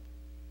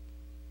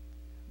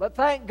 But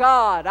thank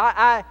God,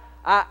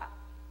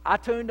 I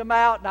tuned them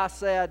out and I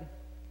said,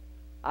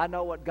 I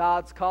know what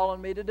God's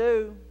calling me to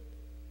do.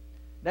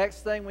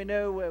 Next thing we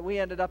knew, we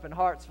ended up in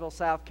Hartsville,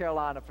 South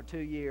Carolina for 2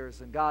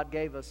 years, and God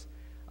gave us,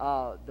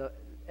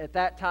 at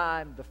that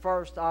time, the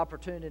first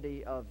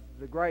opportunity of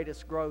the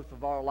greatest growth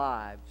of our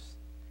lives.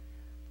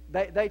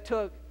 They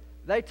took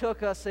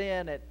us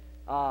in at,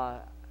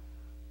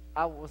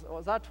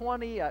 was I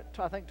 20? I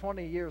think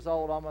 20 years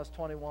old, almost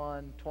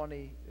 21,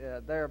 20,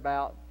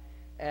 thereabout.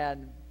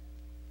 And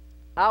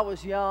I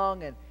was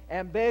young and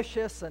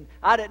ambitious, and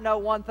I didn't know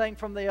one thing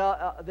from the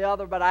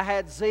other, but I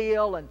had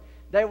zeal, and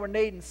they were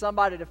needing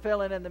somebody to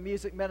fill in the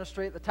music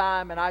ministry at the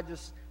time, and I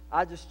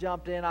just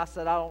jumped in. I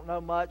said, I don't know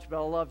much,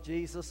 but I love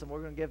Jesus, and we're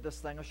going to give this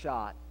thing a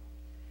shot.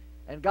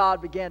 And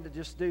God began to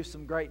just do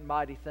some great and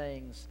mighty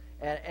things.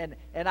 And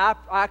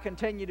I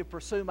continued to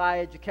pursue my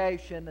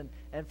education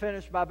and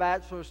finished my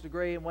bachelor's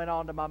degree and went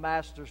on to my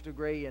master's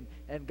degree,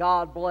 and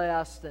God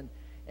blessed.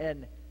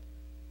 And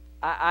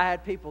I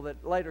had people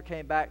that later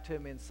came back to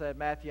me and said,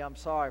 Matthew, I'm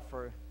sorry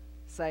for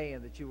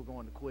saying that you were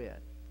going to quit.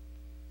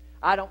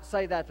 I don't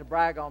say that to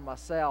brag on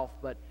myself,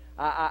 but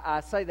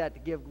I say that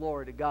to give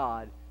glory to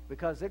God,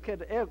 because it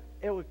could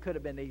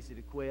have been easy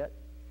to quit.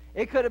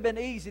 It could have been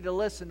easy to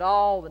listen to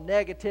all the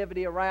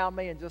negativity around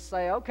me and just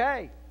say,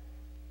 okay,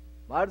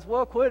 might as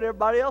well quit.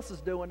 Everybody else is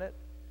doing it.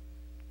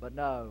 But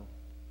no.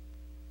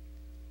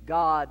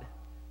 God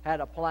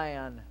had a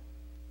plan,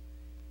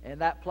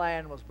 and that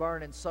plan was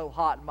burning so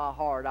hot in my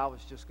heart, I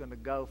was just going to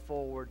go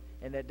forward,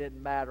 and it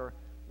didn't matter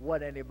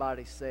what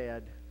anybody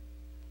said.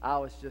 I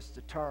was just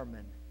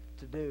determined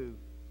to do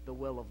the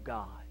will of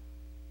God.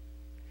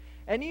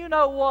 And you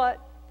know what?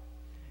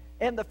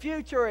 In the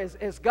future,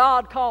 as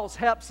God calls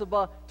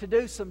Hephzibah to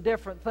do some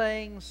different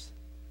things,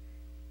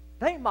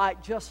 they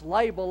might just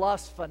label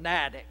us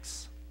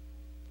fanatics.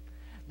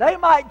 They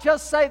might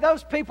just say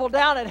those people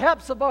down at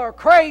Hephzibah are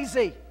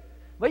crazy.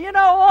 But you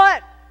know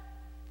what?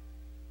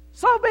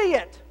 So be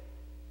it.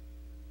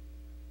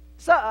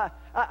 So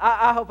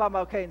I hope I'm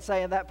okay in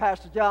saying that,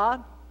 Pastor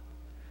John.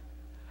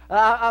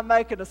 I'm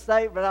making a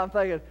statement. I'm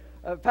thinking,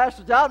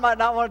 Pastor John might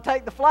not want to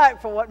take the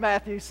flak for what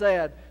Matthew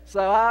said.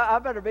 So I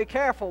better be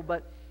careful.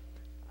 But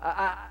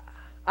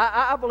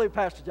I believe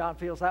Pastor John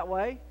feels that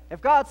way.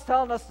 If God's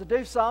telling us to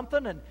do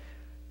something, and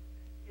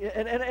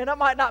it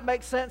might not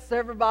make sense to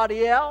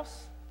everybody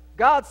else,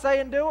 God's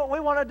saying do it, we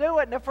want to do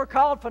it. And if we're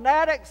called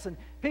fanatics and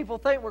people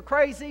think we're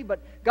crazy, but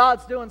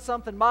God's doing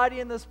something mighty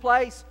in this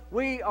place,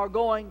 we are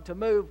going to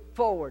move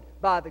forward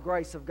by the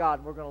grace of God,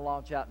 and we're going to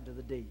launch out into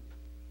the deep.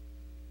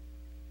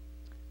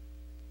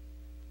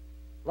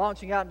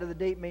 Launching out into the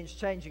deep means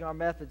changing our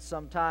methods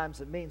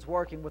sometimes. It means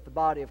working with the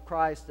body of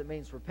Christ. It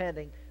means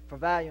repenting for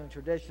value and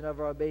tradition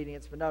over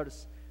obedience. But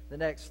notice the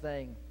next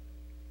thing.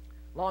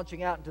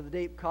 Launching out into the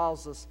deep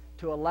calls us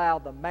to allow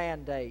the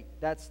mandate,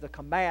 that's the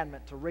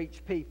commandment, to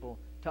reach people,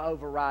 to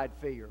override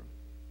fear.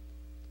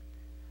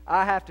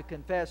 I have to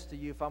confess to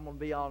you, if I'm going to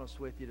be honest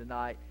with you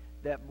tonight,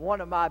 that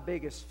one of my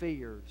biggest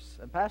fears,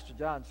 and Pastor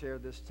John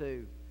shared this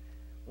too,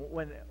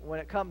 when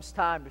it comes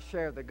time to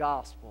share the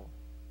gospel,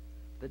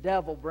 the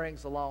devil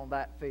brings along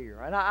that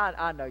fear. And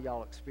I know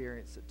y'all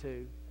experience it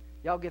too.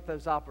 Y'all get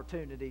those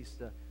opportunities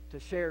to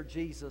share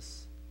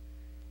Jesus,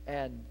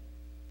 and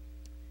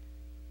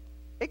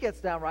it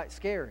gets downright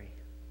scary.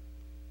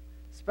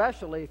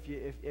 Especially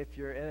if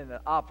you're in an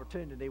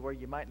opportunity where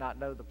you might not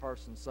know the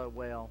person so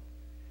well.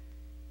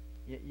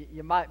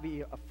 You might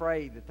be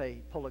afraid that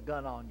they pull a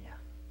gun on you.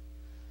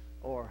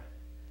 Or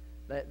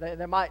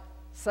they might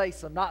say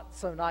some not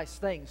so nice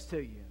things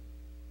to you.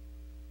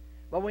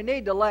 But we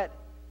need to let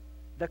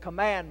the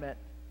commandment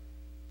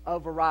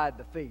override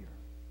the fear.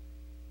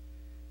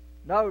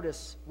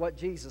 Notice what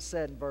Jesus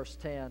said in verse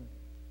 10.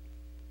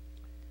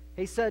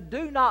 He said,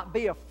 do not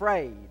be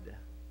afraid,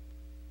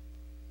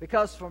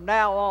 because from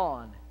now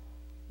on,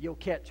 you'll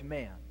catch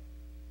men.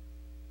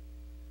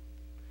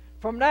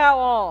 From now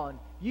on,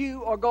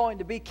 you are going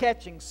to be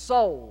catching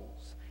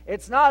souls.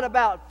 It's not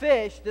about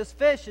fish. This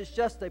fish is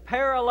just a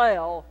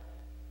parallel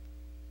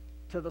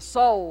to the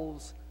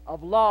souls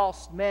of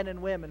lost men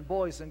and women,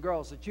 boys and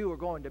girls that you are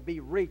going to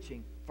be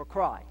reaching for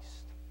Christ.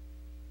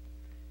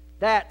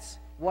 That's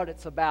what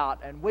it's about.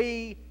 And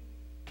we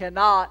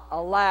cannot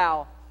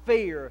allow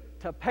fear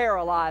to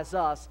paralyze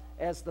us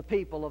as the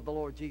people of the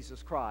Lord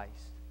Jesus Christ.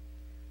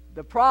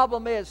 The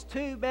problem is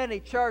too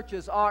many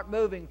churches aren't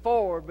moving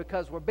forward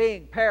because we're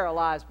being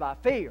paralyzed by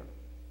fear.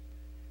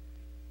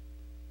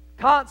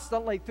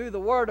 Constantly through the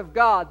Word of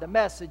God, the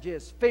message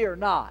is fear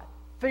not,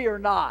 fear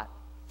not,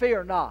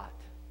 fear not.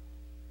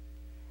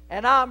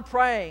 And I'm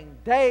praying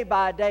day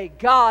by day,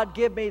 God,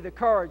 give me the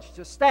courage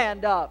to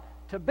stand up,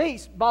 to be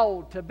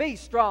bold, to be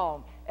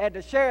strong, and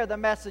to share the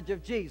message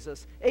of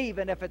Jesus,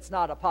 even if it's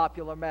not a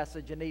popular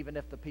message and even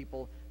if the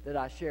people that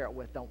I share it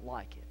with don't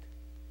like it.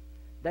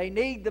 They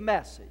need the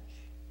message.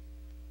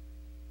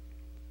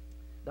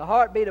 The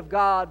heartbeat of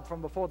God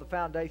from before the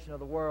foundation of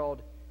the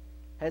world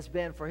has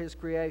been for His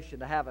creation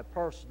to have a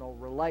personal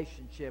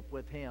relationship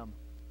with Him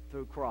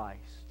through Christ.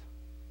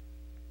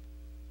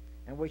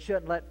 And we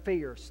shouldn't let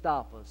fear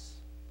stop us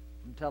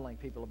from telling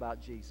people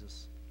about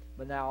Jesus.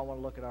 But now I want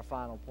to look at our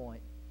final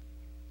point.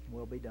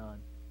 We'll be done.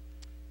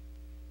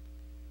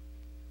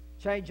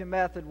 Change in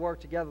method, work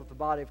together with the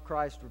body of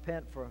Christ,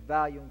 repent for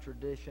value and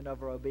tradition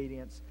over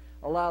obedience,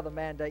 allow the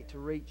mandate to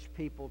reach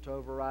people to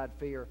override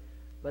fear.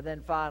 But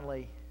then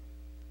finally,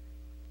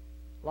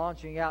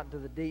 launching out into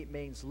the deep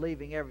means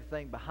leaving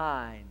everything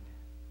behind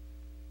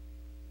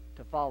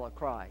to follow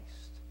Christ.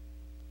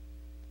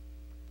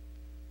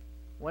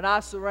 When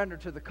I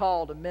surrendered to the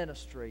call to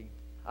ministry,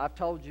 I've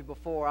told you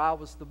before, I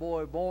was the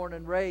boy born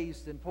and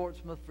raised in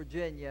Portsmouth,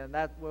 Virginia, and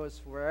that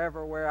was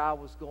where I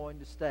was going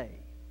to stay.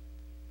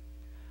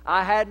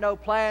 I had no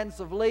plans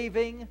of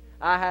leaving.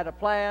 I had a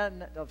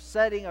plan of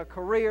setting a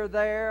career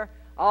there.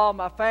 All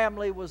my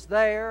family was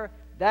there.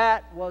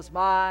 That was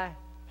my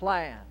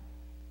plan.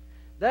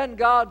 Then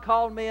God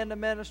called me into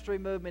ministry,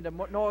 moved me to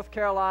North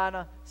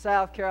Carolina,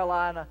 South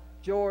Carolina,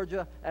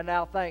 Georgia, and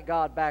now, thank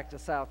God, back to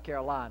South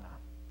Carolina.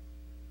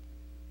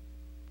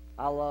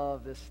 I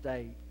love this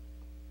state,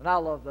 and I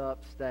love the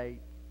upstate.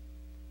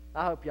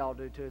 I hope y'all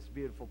do too. It's a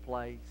beautiful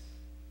place.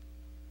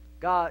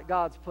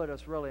 God's put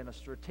us really in a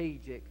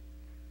strategic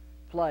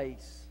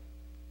place.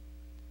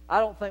 I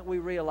don't think we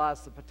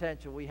realize the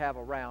potential we have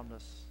around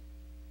us.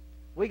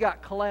 We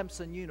got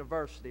Clemson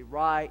University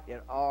right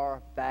at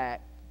our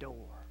back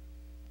door.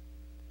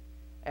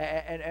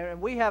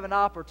 And we have an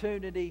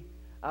opportunity.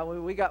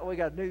 We got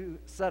a new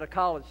set of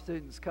college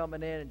students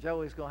coming in, and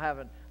Joey's going to have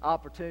an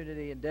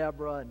opportunity, and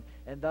Deborah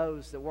and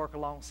those that work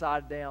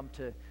alongside them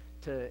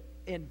to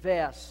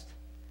invest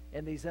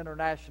in these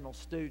international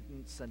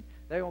students, and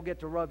they're going to get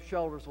to rub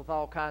shoulders with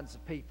all kinds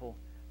of people.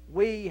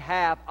 We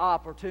have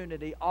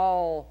opportunity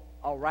all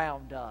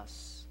around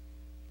us,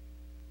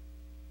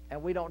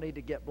 and we don't need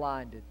to get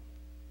blinded.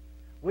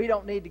 We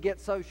don't need to get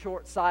so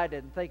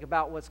short-sighted and think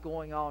about what's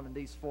going on in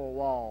these four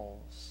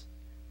walls,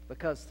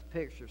 because the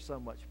picture's so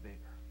much bigger.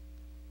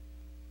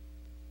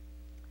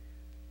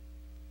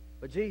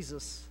 But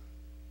Jesus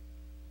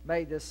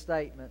made this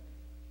statement.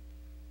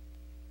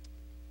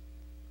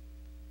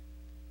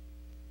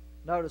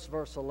 Notice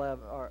verse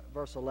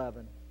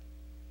 11.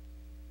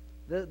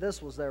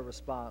 This was their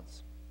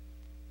response.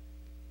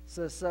 It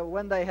says, so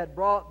when they had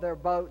brought their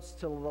boats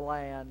to the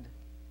land,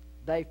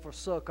 they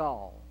forsook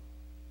all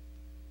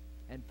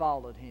and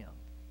followed Him.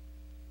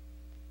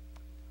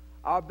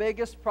 Our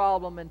biggest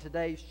problem in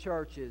today's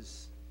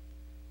churches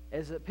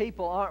is that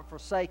people aren't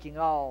forsaking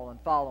all and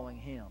following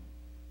Him.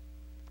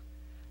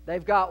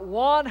 They've got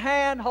one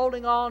hand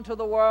holding on to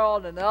the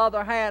world and the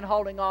other hand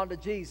holding on to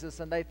Jesus,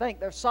 and they think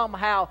they're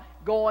somehow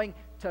going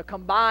to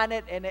combine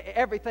it and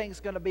everything's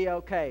going to be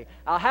okay.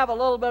 I'll have a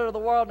little bit of the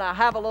world and I'll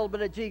have a little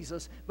bit of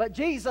Jesus. But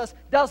Jesus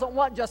doesn't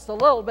want just a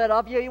little bit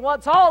of you. He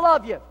wants all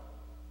of you.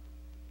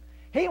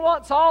 He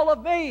wants all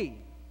of me.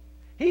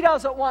 He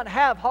doesn't want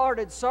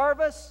half-hearted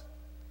service.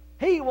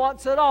 He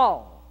wants it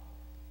all.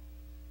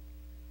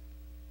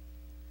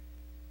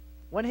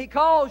 When He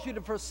calls you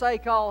to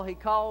forsake all, He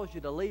calls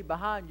you to leave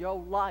behind your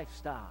old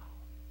lifestyle.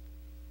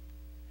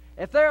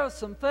 If there are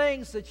some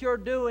things that you're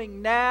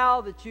doing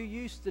now that you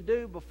used to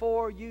do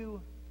before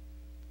you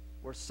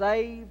were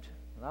saved,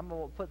 and I'm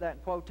going to put that in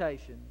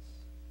quotations,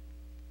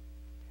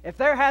 if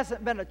there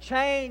hasn't been a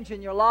change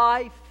in your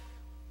life,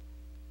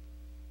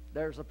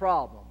 there's a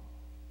problem.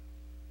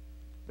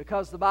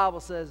 Because the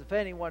Bible says, if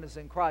anyone is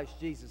in Christ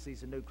Jesus,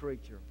 he's a new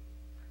creature.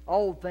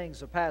 Old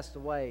things are passed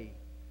away.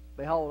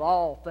 Behold,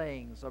 all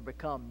things are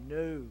become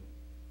new.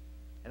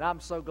 And I'm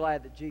so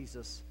glad that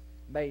Jesus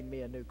made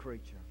me a new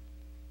creature.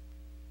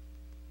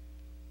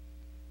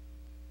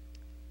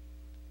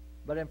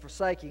 But in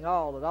forsaking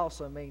all, it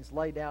also means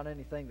lay down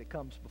anything that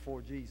comes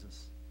before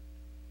Jesus.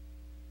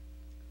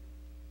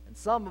 And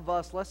some of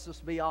us, let's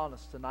just be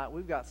honest tonight,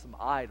 we've got some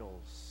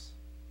idols.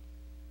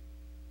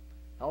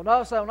 Oh,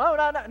 no, so no,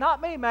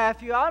 not me,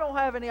 Matthew. I don't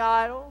have any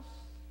idols.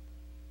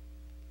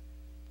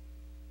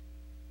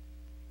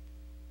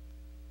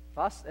 If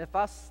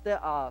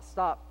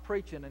stop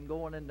preaching and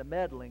going into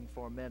meddling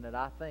for a minute,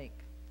 I think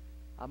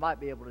I might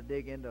be able to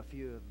dig into a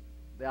few of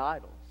the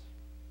idols.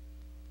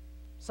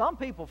 Some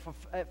people, for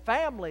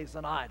family's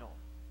an idol.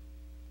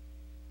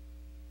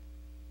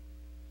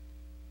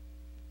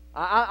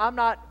 I'm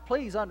not,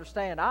 please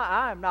understand,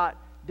 I am not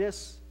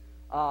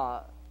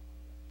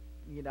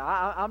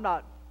I'm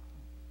not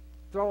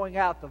throwing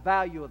out the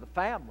value of the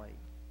family.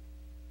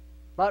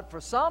 But for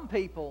some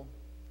people,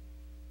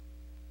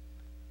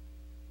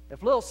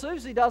 if little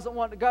Susie doesn't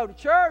want to go to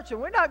church, and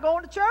we're not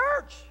going to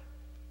church.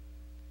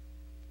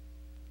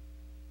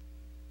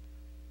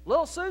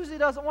 Little Susie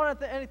doesn't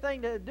want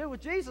anything to do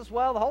with Jesus,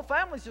 well, the whole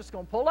family's just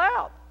going to pull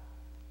out.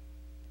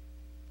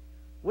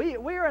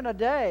 We're in a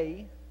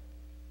day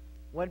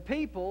when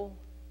people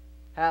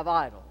have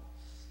idols.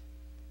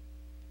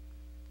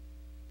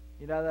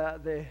 You know,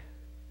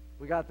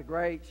 we got the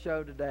great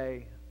show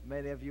today.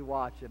 Many of you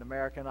watch it,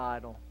 American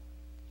Idol.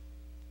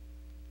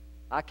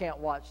 I can't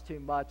watch too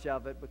much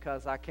of it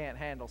because I can't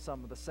handle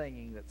some of the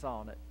singing that's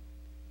on it.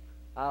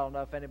 I don't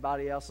know if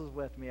anybody else is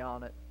with me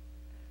on it.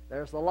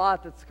 There's a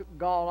lot that's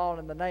gone on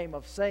in the name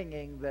of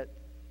singing that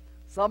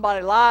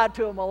somebody lied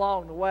to them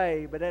along the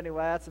way. But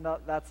anyway,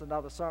 that's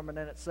another sermon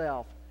in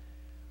itself.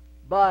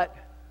 But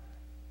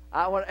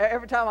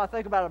every time I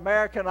think about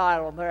American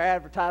Idol and they're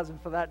advertising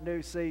for that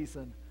new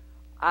season,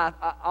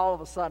 all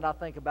of a sudden I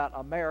think about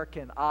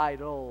American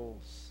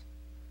idols.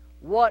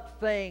 What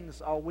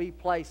things are we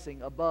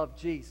placing above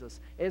Jesus?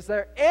 Is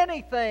there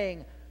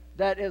anything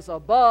that is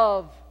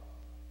above?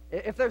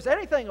 If there's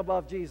anything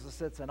above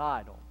Jesus, it's an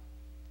idol.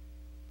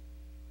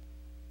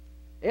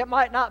 It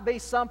might not be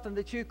something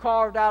that you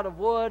carved out of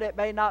wood. It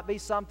may not be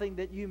something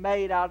that you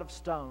made out of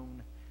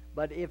stone.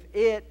 But if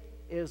it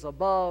is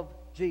above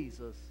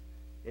Jesus,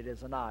 it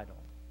is an idol.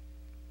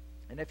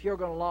 And if you're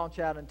going to launch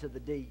out into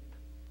the deep,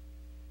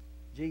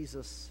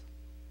 Jesus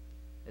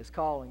is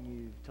calling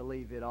you to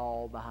leave it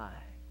all behind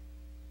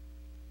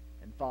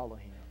and follow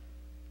Him.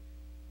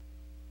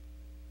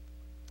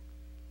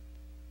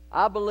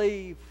 I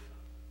believe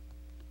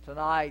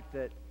tonight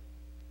that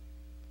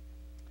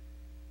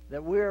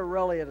we're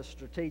really at a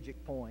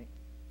strategic point.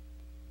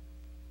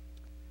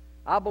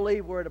 I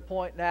believe we're at a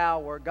point now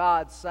where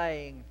God's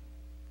saying,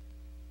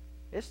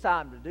 it's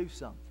time to do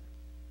something.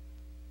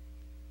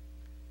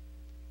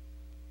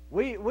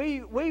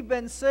 We've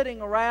been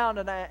sitting around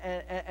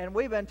and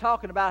we've been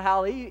talking about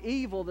how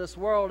evil this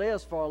world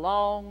is for a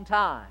long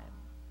time.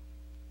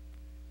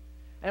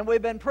 And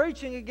we've been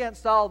preaching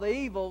against all the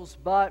evils,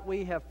 but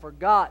we have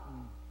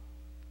forgotten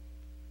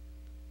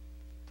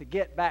to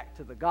get back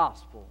to the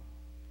gospel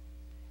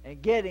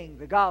and getting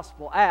the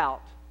gospel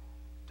out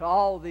to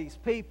all these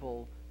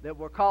people that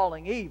we're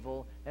calling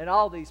evil and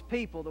all these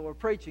people that we're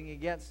preaching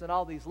against and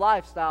all these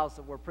lifestyles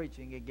that we're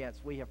preaching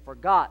against. We have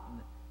forgotten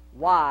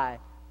why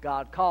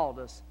God called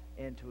us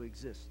into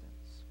existence.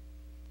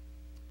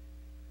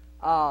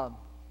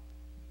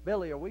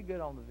 Billy, are we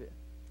good on the video?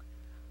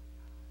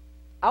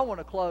 I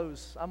want to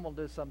close. I'm going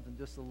to do something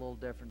just a little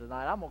different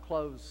tonight. I'm going to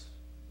close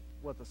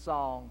with a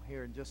song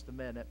here in just a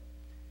minute.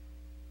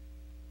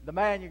 The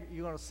man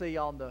you're going to see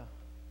on the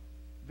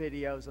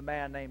video is a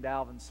man named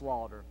Alvin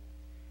Slaughter.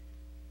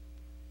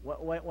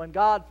 When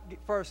God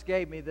first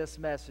gave me this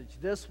message,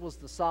 this was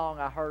the song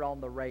I heard on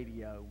the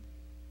radio.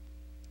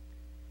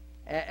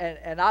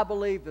 And I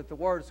believe that the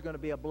word is going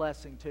to be a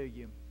blessing to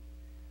you.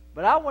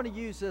 But I want to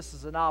use this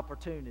as an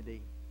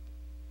opportunity.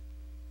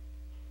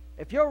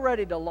 If you're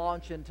ready to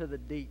launch into the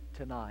deep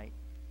tonight,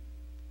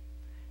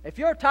 if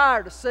you're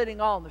tired of sitting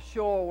on the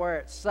shore where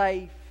it's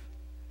safe,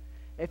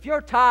 if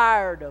you're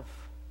tired of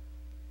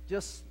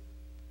just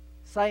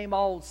same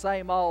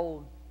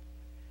old,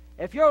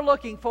 if you're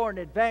looking for an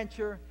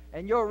adventure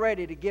and you're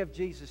ready to give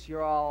Jesus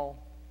your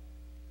all,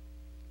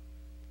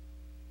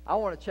 I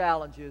want to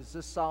challenge you as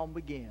this song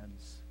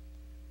begins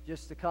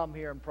just to come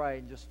here and pray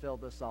and just fill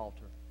this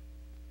altar.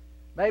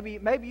 Maybe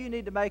you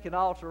need to make an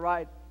altar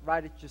right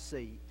at your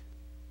seat.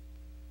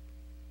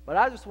 But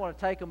I just want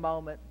to take a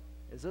moment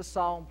as this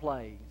song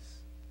plays.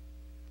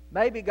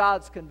 Maybe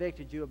God's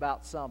convicted you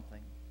about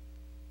something.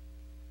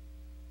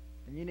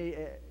 And you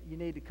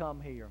need to come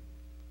here.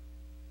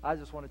 I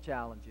just want to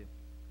challenge you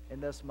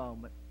in this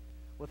moment.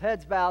 With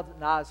heads bowed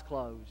and eyes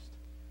closed,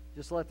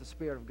 just let the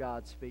Spirit of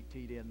God speak to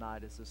you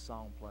tonight as this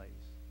song plays.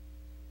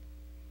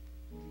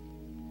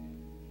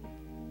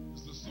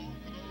 It's the song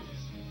for those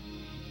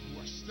who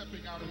are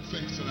stepping out in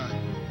faith tonight.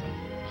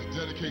 I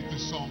dedicate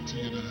this song to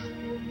you tonight.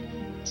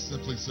 It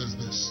simply says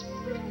this: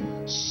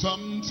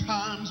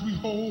 sometimes we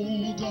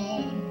hold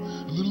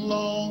on a little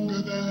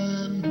longer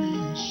than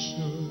we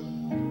should.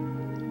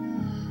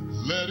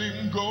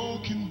 Letting go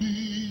can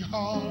be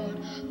hard,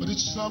 but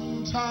it's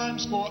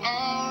sometimes for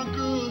our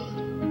good.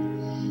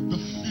 The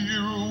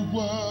fear of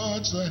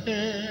what's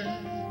ahead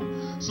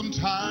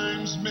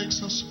sometimes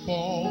makes us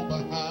fall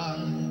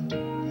behind.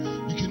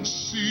 We can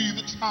see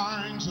the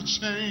times are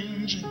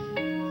changing,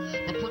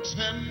 but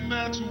pretend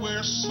that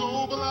we're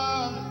so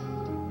blind.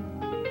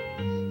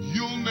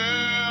 You'll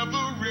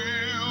never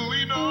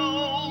really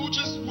know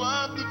just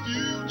what the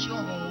future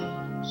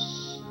holds.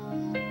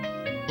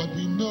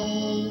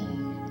 know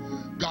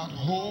God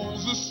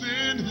holds us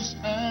in His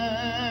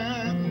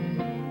hand.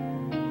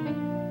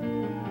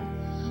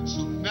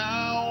 So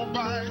now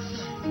by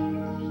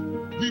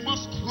faith we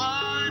must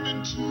climb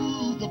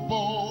into the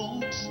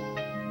boat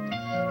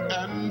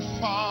and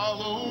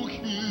follow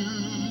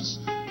His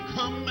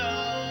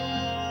command.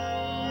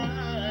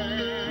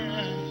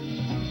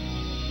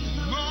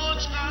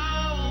 Launch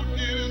out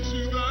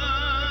into the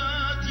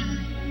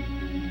deep.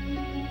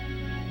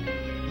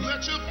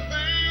 Let your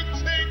faith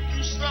take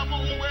you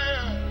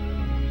somewhere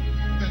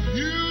that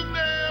you've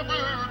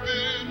never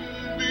been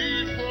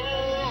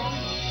before.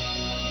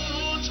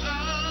 Launch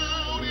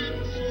out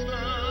into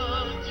the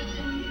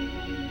deep.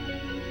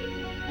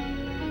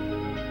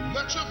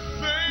 Let your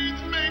faith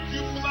make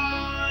you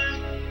fly.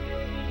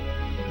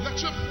 Let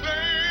your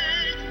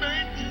faith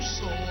make you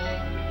soar.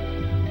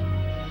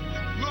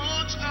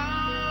 Launch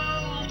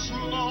out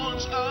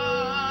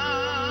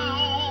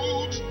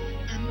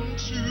into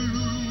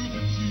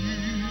the deep.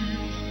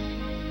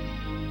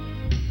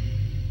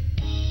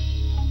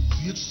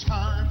 It's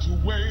time to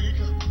wake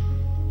up,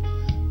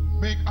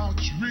 make our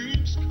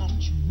dreams come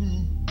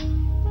true,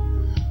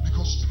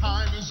 because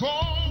time is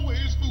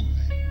always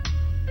moving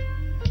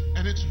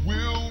and it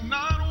will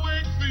not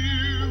wait for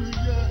you.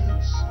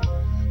 Yes,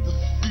 the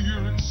fear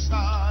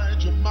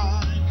inside your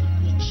mind can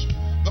quench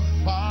the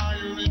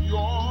fire in your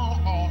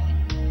heart.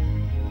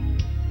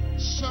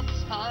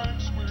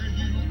 Sometimes where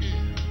you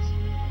end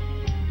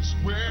is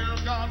where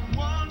God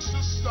wants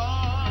to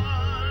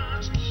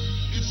start.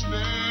 It's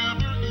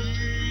never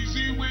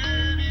easy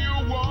when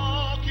you're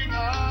walking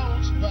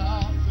out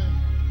by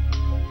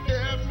faith.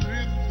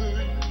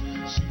 Everything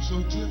seems so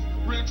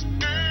different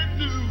and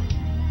new.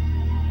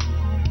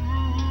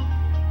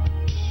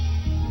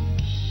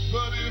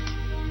 But if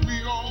we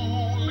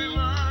only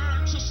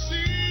learn to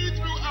see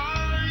through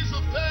eyes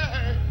of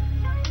faith,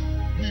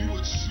 we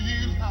would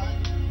see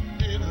life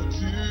in a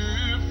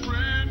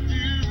different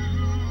view.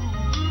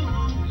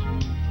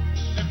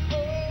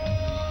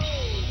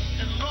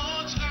 And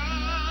launch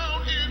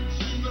out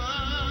into the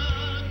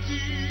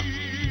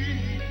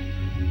deep.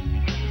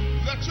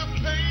 Let your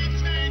faith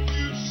take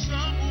you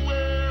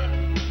somewhere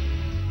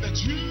that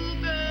you've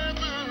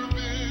never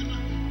been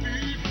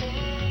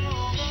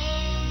before.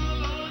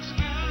 Launch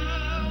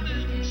out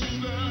into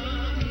the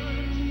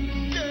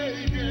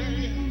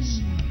yes.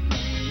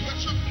 Let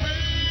your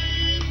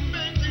faith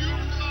make you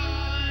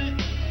fly.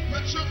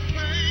 Let your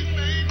faith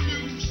make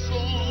you soar.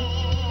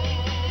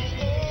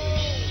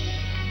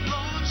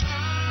 Launch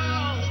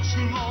out,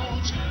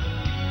 launch out.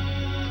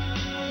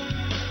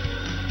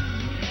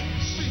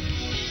 See,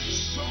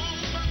 so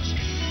much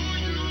for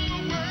you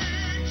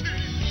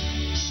waiting.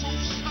 So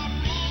stop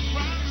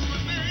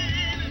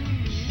procrastinating.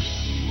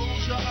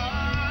 Close your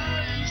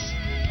eyes,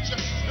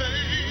 just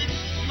take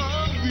a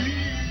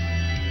leap.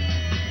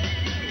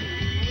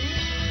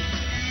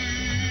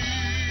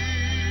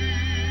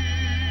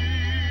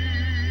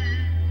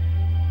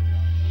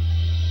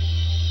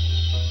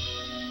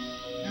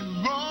 And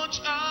launch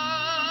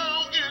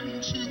out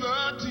into the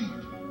deep.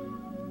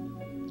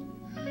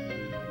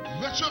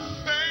 Let your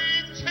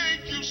faith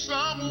take you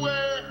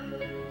somewhere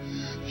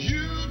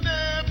you've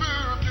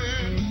never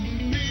been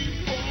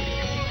before.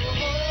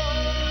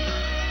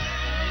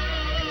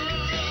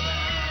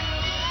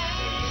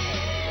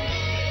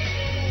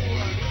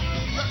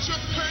 Let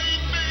your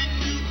faith make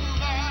you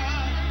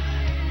fly.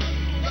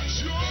 Let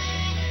your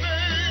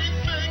faith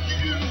make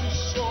you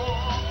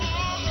soar.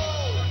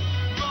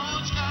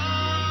 Launch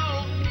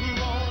out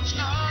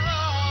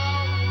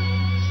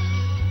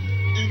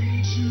into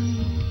the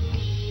deep.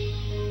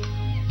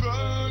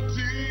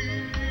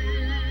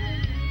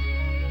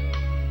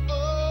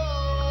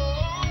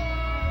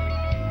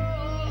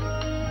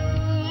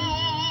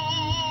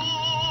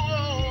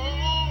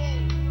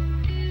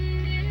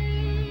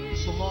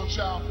 So launch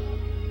out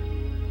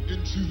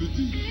into the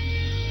deep.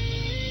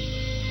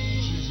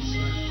 In Jesus'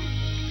 name.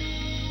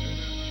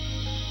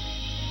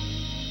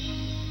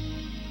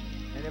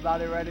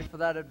 Anybody ready for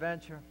that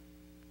adventure?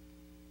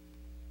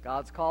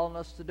 God's calling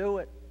us to do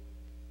it.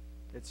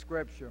 It's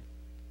Scripture.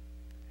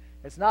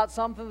 It's not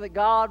something that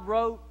God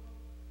wrote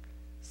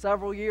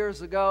several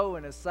years ago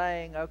and is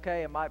saying,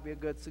 okay, it might be a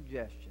good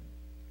suggestion.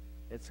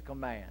 It's a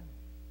command.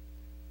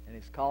 And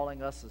He's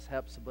calling us as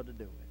Hepzibah to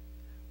do it.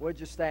 Would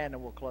you stand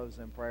and we'll close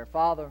in prayer.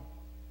 Father,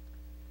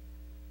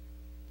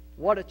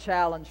 what a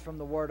challenge from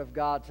the Word of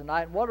God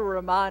tonight. And what a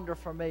reminder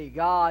for me.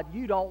 God,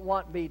 you don't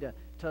want me to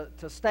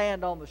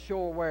stand on the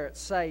shore where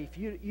it's safe.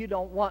 You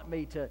don't want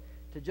me to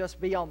just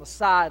be on the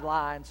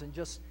sidelines and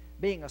just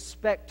being a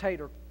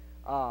spectator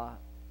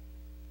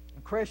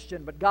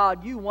Christian. But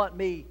God, you want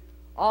me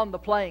on the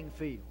playing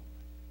field.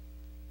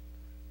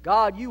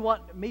 God, you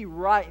want me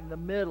right in the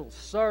middle,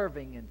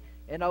 serving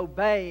and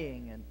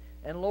obeying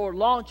and Lord,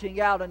 launching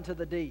out into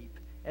the deep.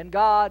 And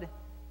God,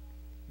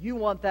 you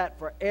want that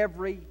for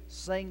every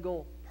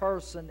single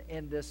person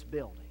in this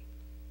building.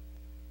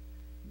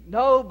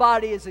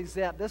 Nobody is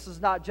exempt. This is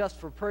not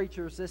just for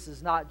preachers. This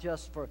is not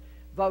just for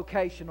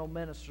vocational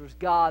ministers.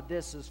 God,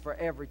 this is for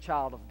every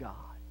child of God.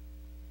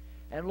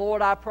 And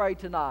Lord, I pray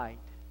tonight,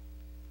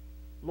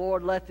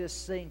 Lord, let this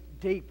sink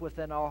deep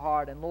within our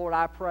heart. And Lord,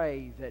 I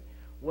pray that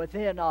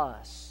within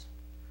us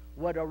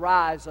would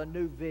arise a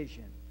new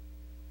vision.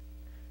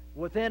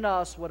 Within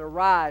us would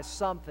arise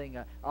something,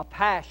 a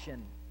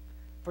passion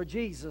for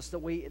Jesus that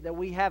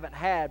we haven't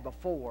had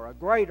before, a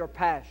greater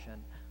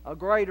passion, a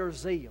greater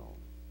zeal.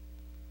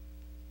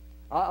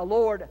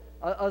 Lord,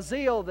 a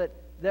zeal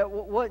that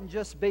wouldn't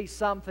just be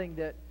something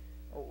that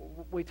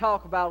we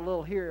talk about a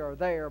little here or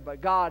there,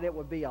 but God, it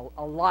would be a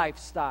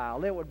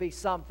lifestyle. It would be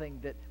something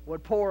that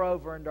would pour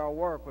over into our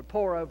work, would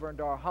pour over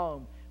into our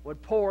home,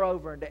 would pour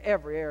over into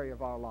every area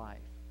of our life.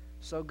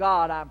 So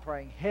God, I'm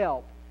praying,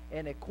 help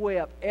and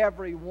equip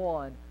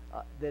everyone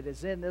that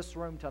is in this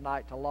room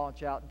tonight to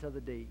launch out into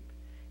the deep.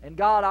 And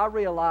God, I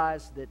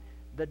realize that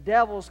the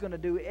devil's going to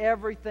do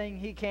everything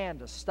he can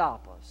to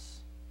stop us.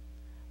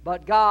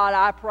 But God,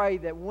 I pray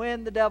that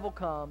when the devil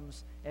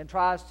comes and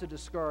tries to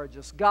discourage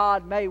us,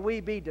 God, may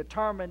we be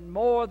determined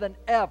more than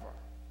ever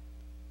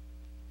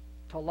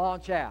to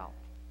launch out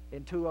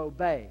and to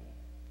obey.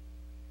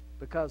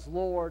 Because,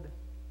 Lord,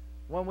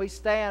 when we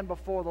stand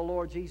before the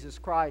Lord Jesus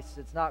Christ,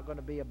 it's not going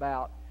to be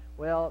about,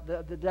 well,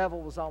 the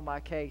devil was on my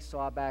case, so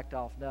I backed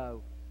off.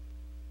 No.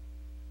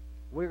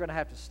 We're going to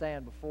have to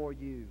stand before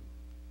you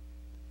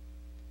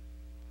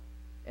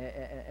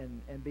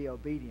and be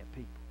obedient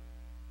people.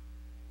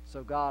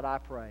 So, God, I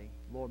pray,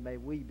 Lord, may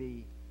we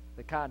be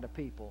the kind of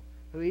people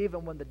who,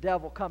 even when the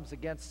devil comes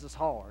against us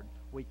hard,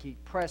 we keep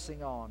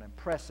pressing on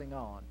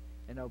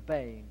and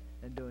obeying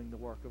and doing the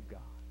work of God.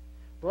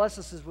 Bless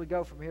us as we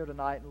go from here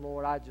tonight. And,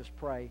 Lord, I just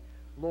pray,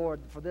 Lord,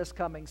 for this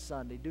coming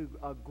Sunday, do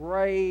a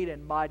great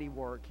and mighty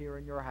work here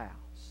in your house.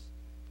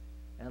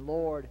 And,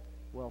 Lord,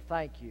 we'll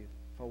thank you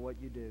for what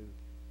you do.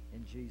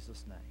 In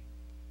Jesus' name,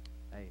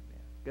 amen.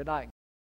 Good night.